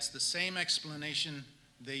 But that's the same explanation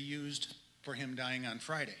they used for him dying on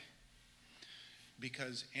Friday.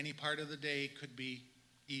 Because any part of the day could be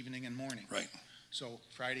evening and morning. Right. So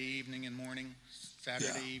Friday evening and morning,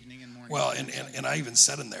 Saturday evening and morning. Well, and I even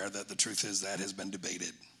said in there that the truth is that has been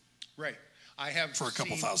debated. Right. I have for a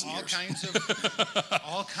couple seen thousand all years. kinds of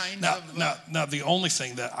Now, the only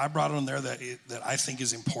thing that I brought in there that I think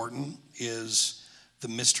is important is the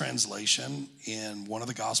mistranslation in one of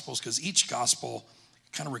the Gospels, because each Gospel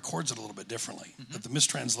kind of records it a little bit differently. Mm-hmm. But the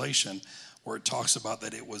mistranslation, where it talks about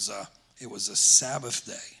that it was a Sabbath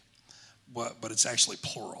day, but it's actually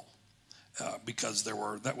plural, because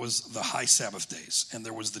that was the high Sabbath days, and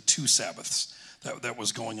there was the 2 Sabbaths that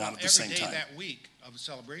was going on at the same time. Every day that week of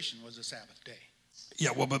celebration was a Sabbath day. Yeah,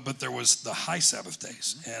 well, but there was the high Sabbath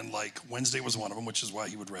days, and like Wednesday was one of them, which is why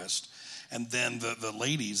he would rest. And then the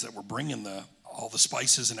ladies that were bringing all the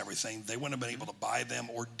spices and everything, they wouldn't have been able to buy them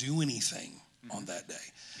or do anything on that day.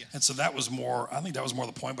 Yes. And so that was more, I think that was more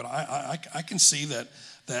the point, but I can see that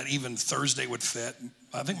even Thursday would fit.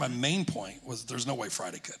 I think my main point was there's no way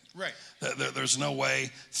Friday could. Right. There's no way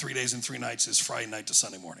 3 days and 3 nights is Friday night to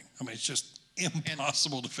Sunday morning. I mean, it's just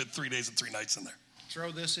impossible to fit 3 days and 3 nights in there.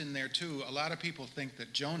 Throw this in there too. A lot of people think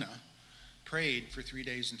that Jonah prayed for 3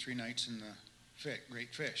 days and 3 nights in the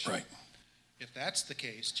great fish. Right. If that's the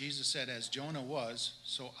case, Jesus said, as Jonah was,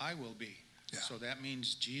 so I will be. Yeah. So that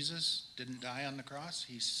means Jesus didn't die on the cross?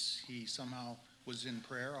 He somehow was in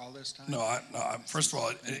prayer all this time? No, first of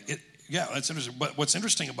all, that's interesting. But what's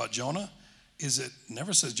interesting about Jonah is it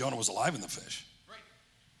never says Jonah was alive in the fish. Right.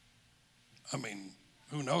 I mean,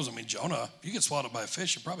 who knows? I mean, Jonah, if you get swallowed up by a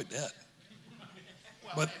fish, you're probably dead.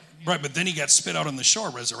 But then he got spit out on the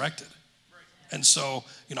shore, resurrected. Right. And so,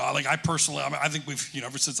 I personally, I think we've,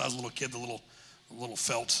 ever since I was a little kid, the little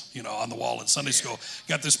felt, on the wall in Sunday school,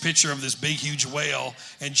 got this picture of this big, huge whale,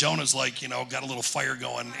 and Jonah's got a little fire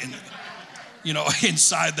going, and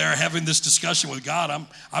inside there having this discussion with God.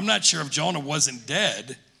 I'm not sure if Jonah wasn't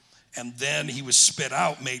dead, and then he was spit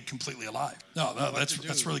out, made completely alive. No,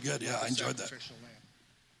 that's really good. Yeah, I enjoyed that.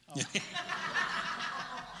 Oh.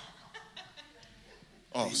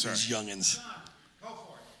 Oh, sorry. These youngins. Go for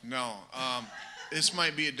it. No, this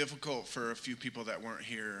might be difficult for a few people that weren't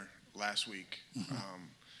here last week. Mm-hmm.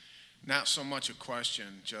 Not so much a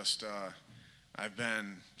question, just I've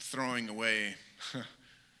been throwing away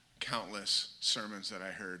countless sermons that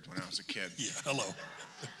I heard when I was a kid. Yeah, hello.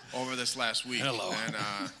 Over this last week. Hello. And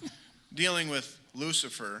dealing with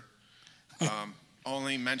Lucifer,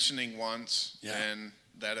 only mentioning once, and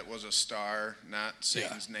that it was a star, not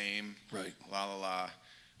Satan's name. Right. La la la.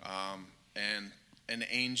 And an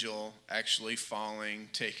angel actually falling,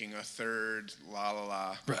 taking a third, la la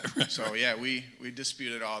la. Right. So yeah, we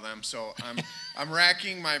disputed all of them. So I'm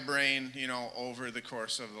racking my brain, over the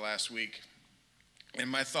course of the last week, and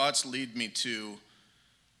my thoughts lead me to,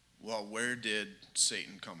 well, where did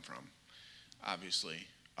Satan come from? Obviously,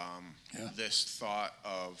 this thought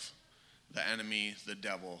of the enemy, the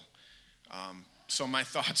devil. So my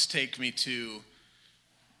thoughts take me to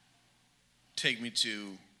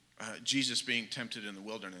Jesus being tempted in the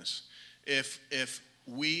wilderness. If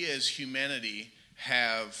we as humanity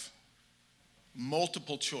have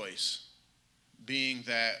multiple choice, being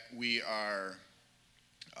that we are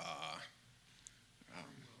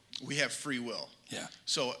we have free will. Yeah.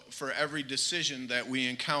 So for every decision that we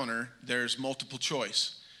encounter, there's multiple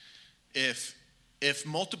choice. If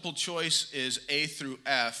multiple choice is A through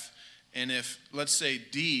F, and if, let's say,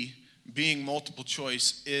 D being multiple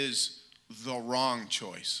choice is the wrong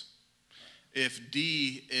choice, if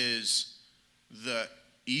D is the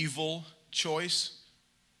evil choice,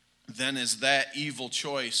 then is that evil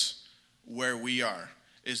choice where we are?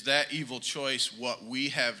 Is that evil choice what we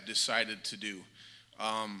have decided to do?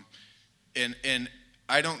 And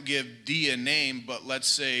I don't give D a name, but let's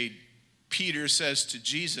say Peter says to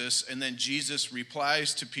Jesus, and then Jesus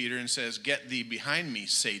replies to Peter and says, "Get thee behind me,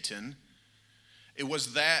 Satan."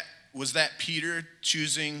 Was that Peter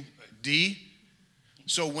choosing D?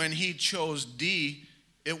 So when he chose D,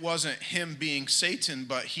 it wasn't him being Satan,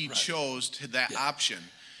 but he chose that option.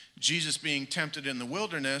 Jesus being tempted in the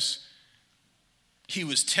wilderness, he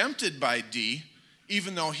was tempted by D.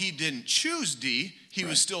 Even though he didn't choose D, he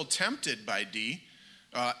was still tempted by D.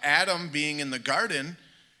 Adam being in the garden,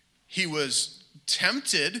 he was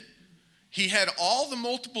tempted. He had all the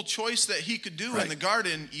multiple choice that he could do in the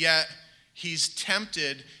garden, yet he's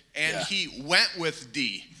tempted, and he went with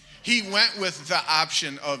D. He went with the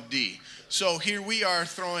option of D. So here we are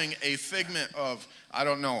throwing a figment of, I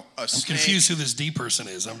don't know, a snake. I'm confused who this D person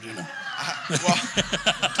is. D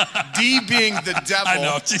being the devil. I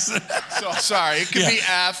know. So sorry, it could be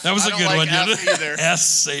F. That was a good one. F either.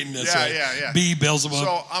 S, Satan. That's right. Yeah. B, Beelzebub.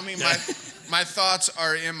 So I mean, my thoughts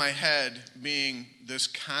are in my head being this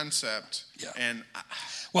concept, and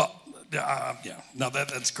no,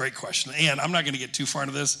 that's a great question, and I'm not going to get too far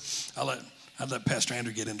into this. I'll let Pastor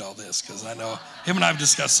Andrew get into all this because I know him and I have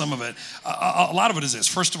discussed some of it. A lot of it is this.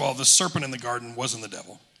 First of all, the serpent in the garden wasn't the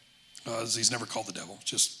devil. He's never called the devil,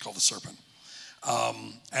 just called the serpent.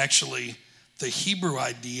 Actually, the Hebrew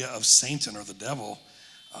idea of Satan or the devil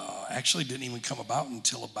actually didn't even come about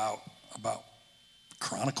until about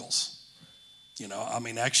Chronicles.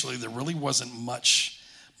 Actually, there really wasn't much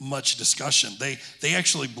discussion. They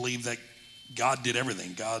actually believed that God did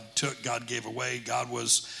everything. God took, God gave away. God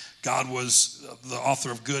was the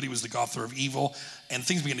author of good. He was the author of evil, and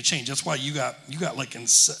things began to change. That's why you got in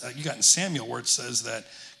Samuel where it says that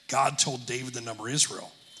God told David to number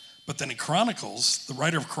Israel. But then in Chronicles, the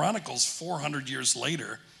writer of Chronicles, 400 years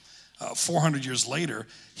later,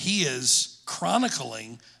 he is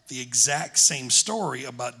chronicling the exact same story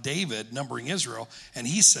about David numbering Israel, and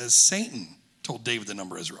he says Satan told David to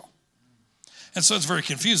number Israel. And so it's very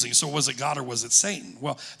confusing. So was it God or was it Satan?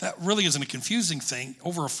 Well, that really isn't a confusing thing.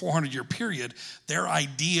 Over a 400-year period, their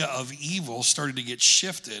idea of evil started to get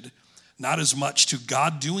shifted, not as much to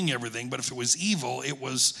God doing everything, but if it was evil, it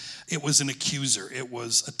was an accuser. It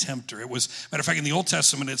was a tempter. It was, matter of fact, in the Old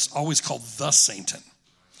Testament, it's always called the Satan.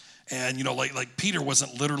 And, like Peter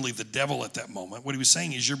wasn't literally the devil at that moment. What he was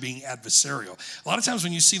saying is you're being adversarial. A lot of times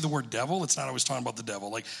when you see the word devil, it's not always talking about the devil.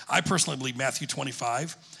 Like I personally believe Matthew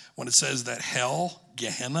 25, when it says that hell,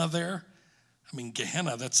 Gehenna there,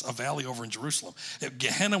 Gehenna, that's a valley over in Jerusalem. If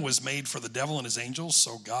Gehenna was made for the devil and his angels,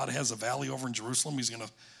 so God has a valley over in Jerusalem. He's going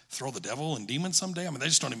to throw the devil and demons someday. They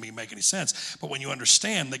just don't even make any sense. But when you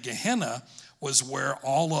understand that Gehenna was where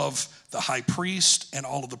all of the high priest and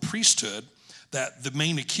all of the priesthood, that the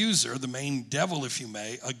main accuser, the main devil, if you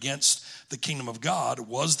may, against the kingdom of God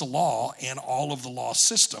was the law and all of the law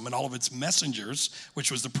system and all of its messengers,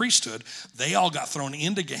 which was the priesthood. They all got thrown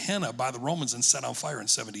into Gehenna by the Romans and set on fire in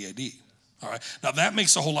 70 AD. All right. Now that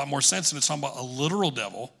makes a whole lot more sense, and it's talking about a literal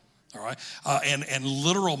devil, all right, and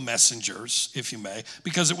literal messengers, if you may,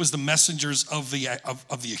 because it was the messengers of the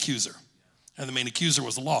accuser. And the main accuser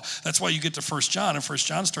was the law. That's why you get to 1 John, and 1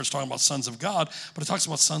 John starts talking about sons of God, but it talks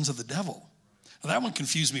about sons of the devil. Now, that one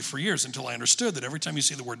confused me for years until I understood that every time you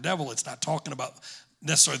see the word devil, it's not talking about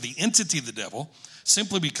necessarily the entity of the devil,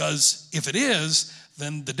 simply because if it is,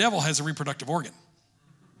 then the devil has a reproductive organ.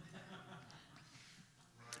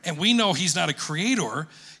 And we know he's not a creator,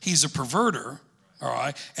 he's a perverter, all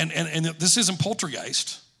right? And this isn't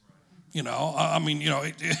poltergeist.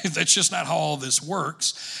 That's just not how all this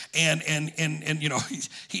works. And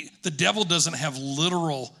the devil doesn't have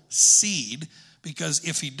literal seed, because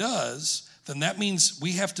if he does, then that means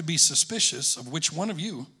we have to be suspicious of which one of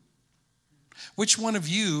you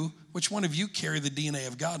carry the DNA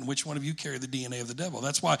of God and which one of you carry the DNA of the devil.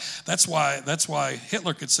 That's why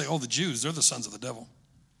Hitler could say, "Oh, the Jews, they're the sons of the devil."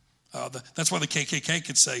 That's why the KKK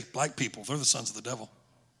could say, "Black people, they're the sons of the devil."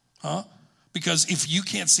 Huh? Because if you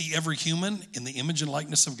can't see every human in the image and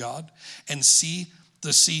likeness of God and see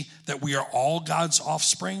that we are all God's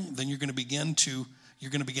offspring, then you're going to begin to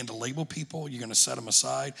label people. You're going to set them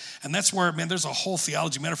aside. And that's where, there's a whole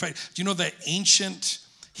theology. Matter of fact, do you know that ancient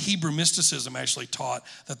Hebrew mysticism actually taught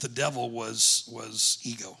that the devil was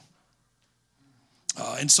ego.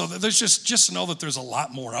 And so there's just know that there's a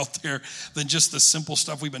lot more out there than just the simple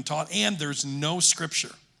stuff we've been taught. And there's no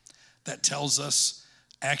scripture that tells us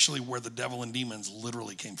actually where the devil and demons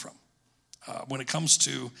literally came from. When it comes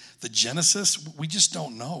to the Genesis, we just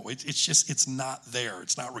don't know. It's not there.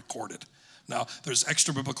 It's not recorded. Now, there's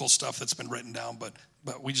extra biblical stuff that's been written down,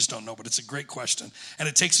 but we just don't know. But it's a great question. And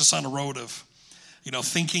it takes us on a road of,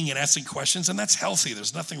 thinking and asking questions, and that's healthy.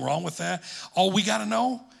 There's nothing wrong with that. All we got to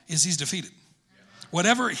know is he's defeated.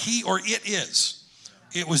 Whatever he or it is,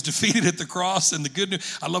 it was defeated at the cross. And the good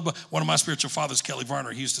news, I love one of my spiritual fathers, Kelly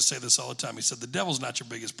Varner, he used to say this all the time. He said, the devil's not your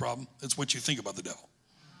biggest problem. It's what you think about the devil.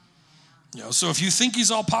 So if you think he's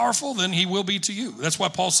all powerful, then he will be to you. That's why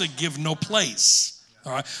Paul said, give no place.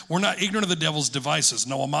 All right. We're not ignorant of the devil's devices.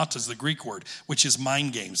 Noamata is the Greek word, which is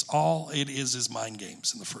mind games. All it is mind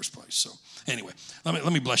games in the first place. So anyway,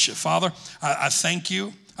 let me bless you. Father, I thank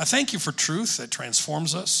you. I thank you for truth that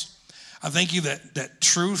transforms us. I thank you that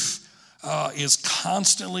truth is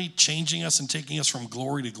constantly changing us and taking us from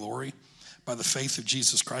glory to glory by the faith of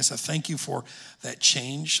Jesus Christ. I thank you for that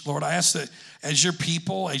change. Lord, I ask that as your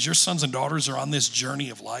people, as your sons and daughters are on this journey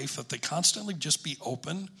of life, that they constantly just be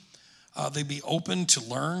open. They be open to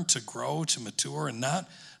learn, to grow, to mature, and not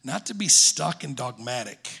to be stuck and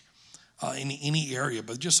dogmatic in any area,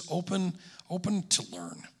 but just open to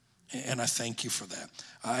learn. And I thank you for that.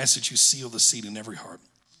 I ask that you seal the seed in every heart.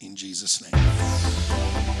 In Jesus' name.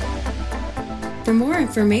 For more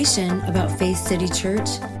information about Faith City Church,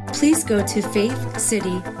 please go to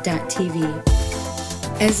faithcity.tv.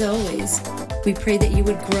 As always, we pray that you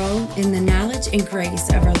would grow in the knowledge and grace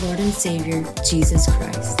of our Lord and Savior, Jesus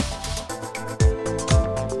Christ.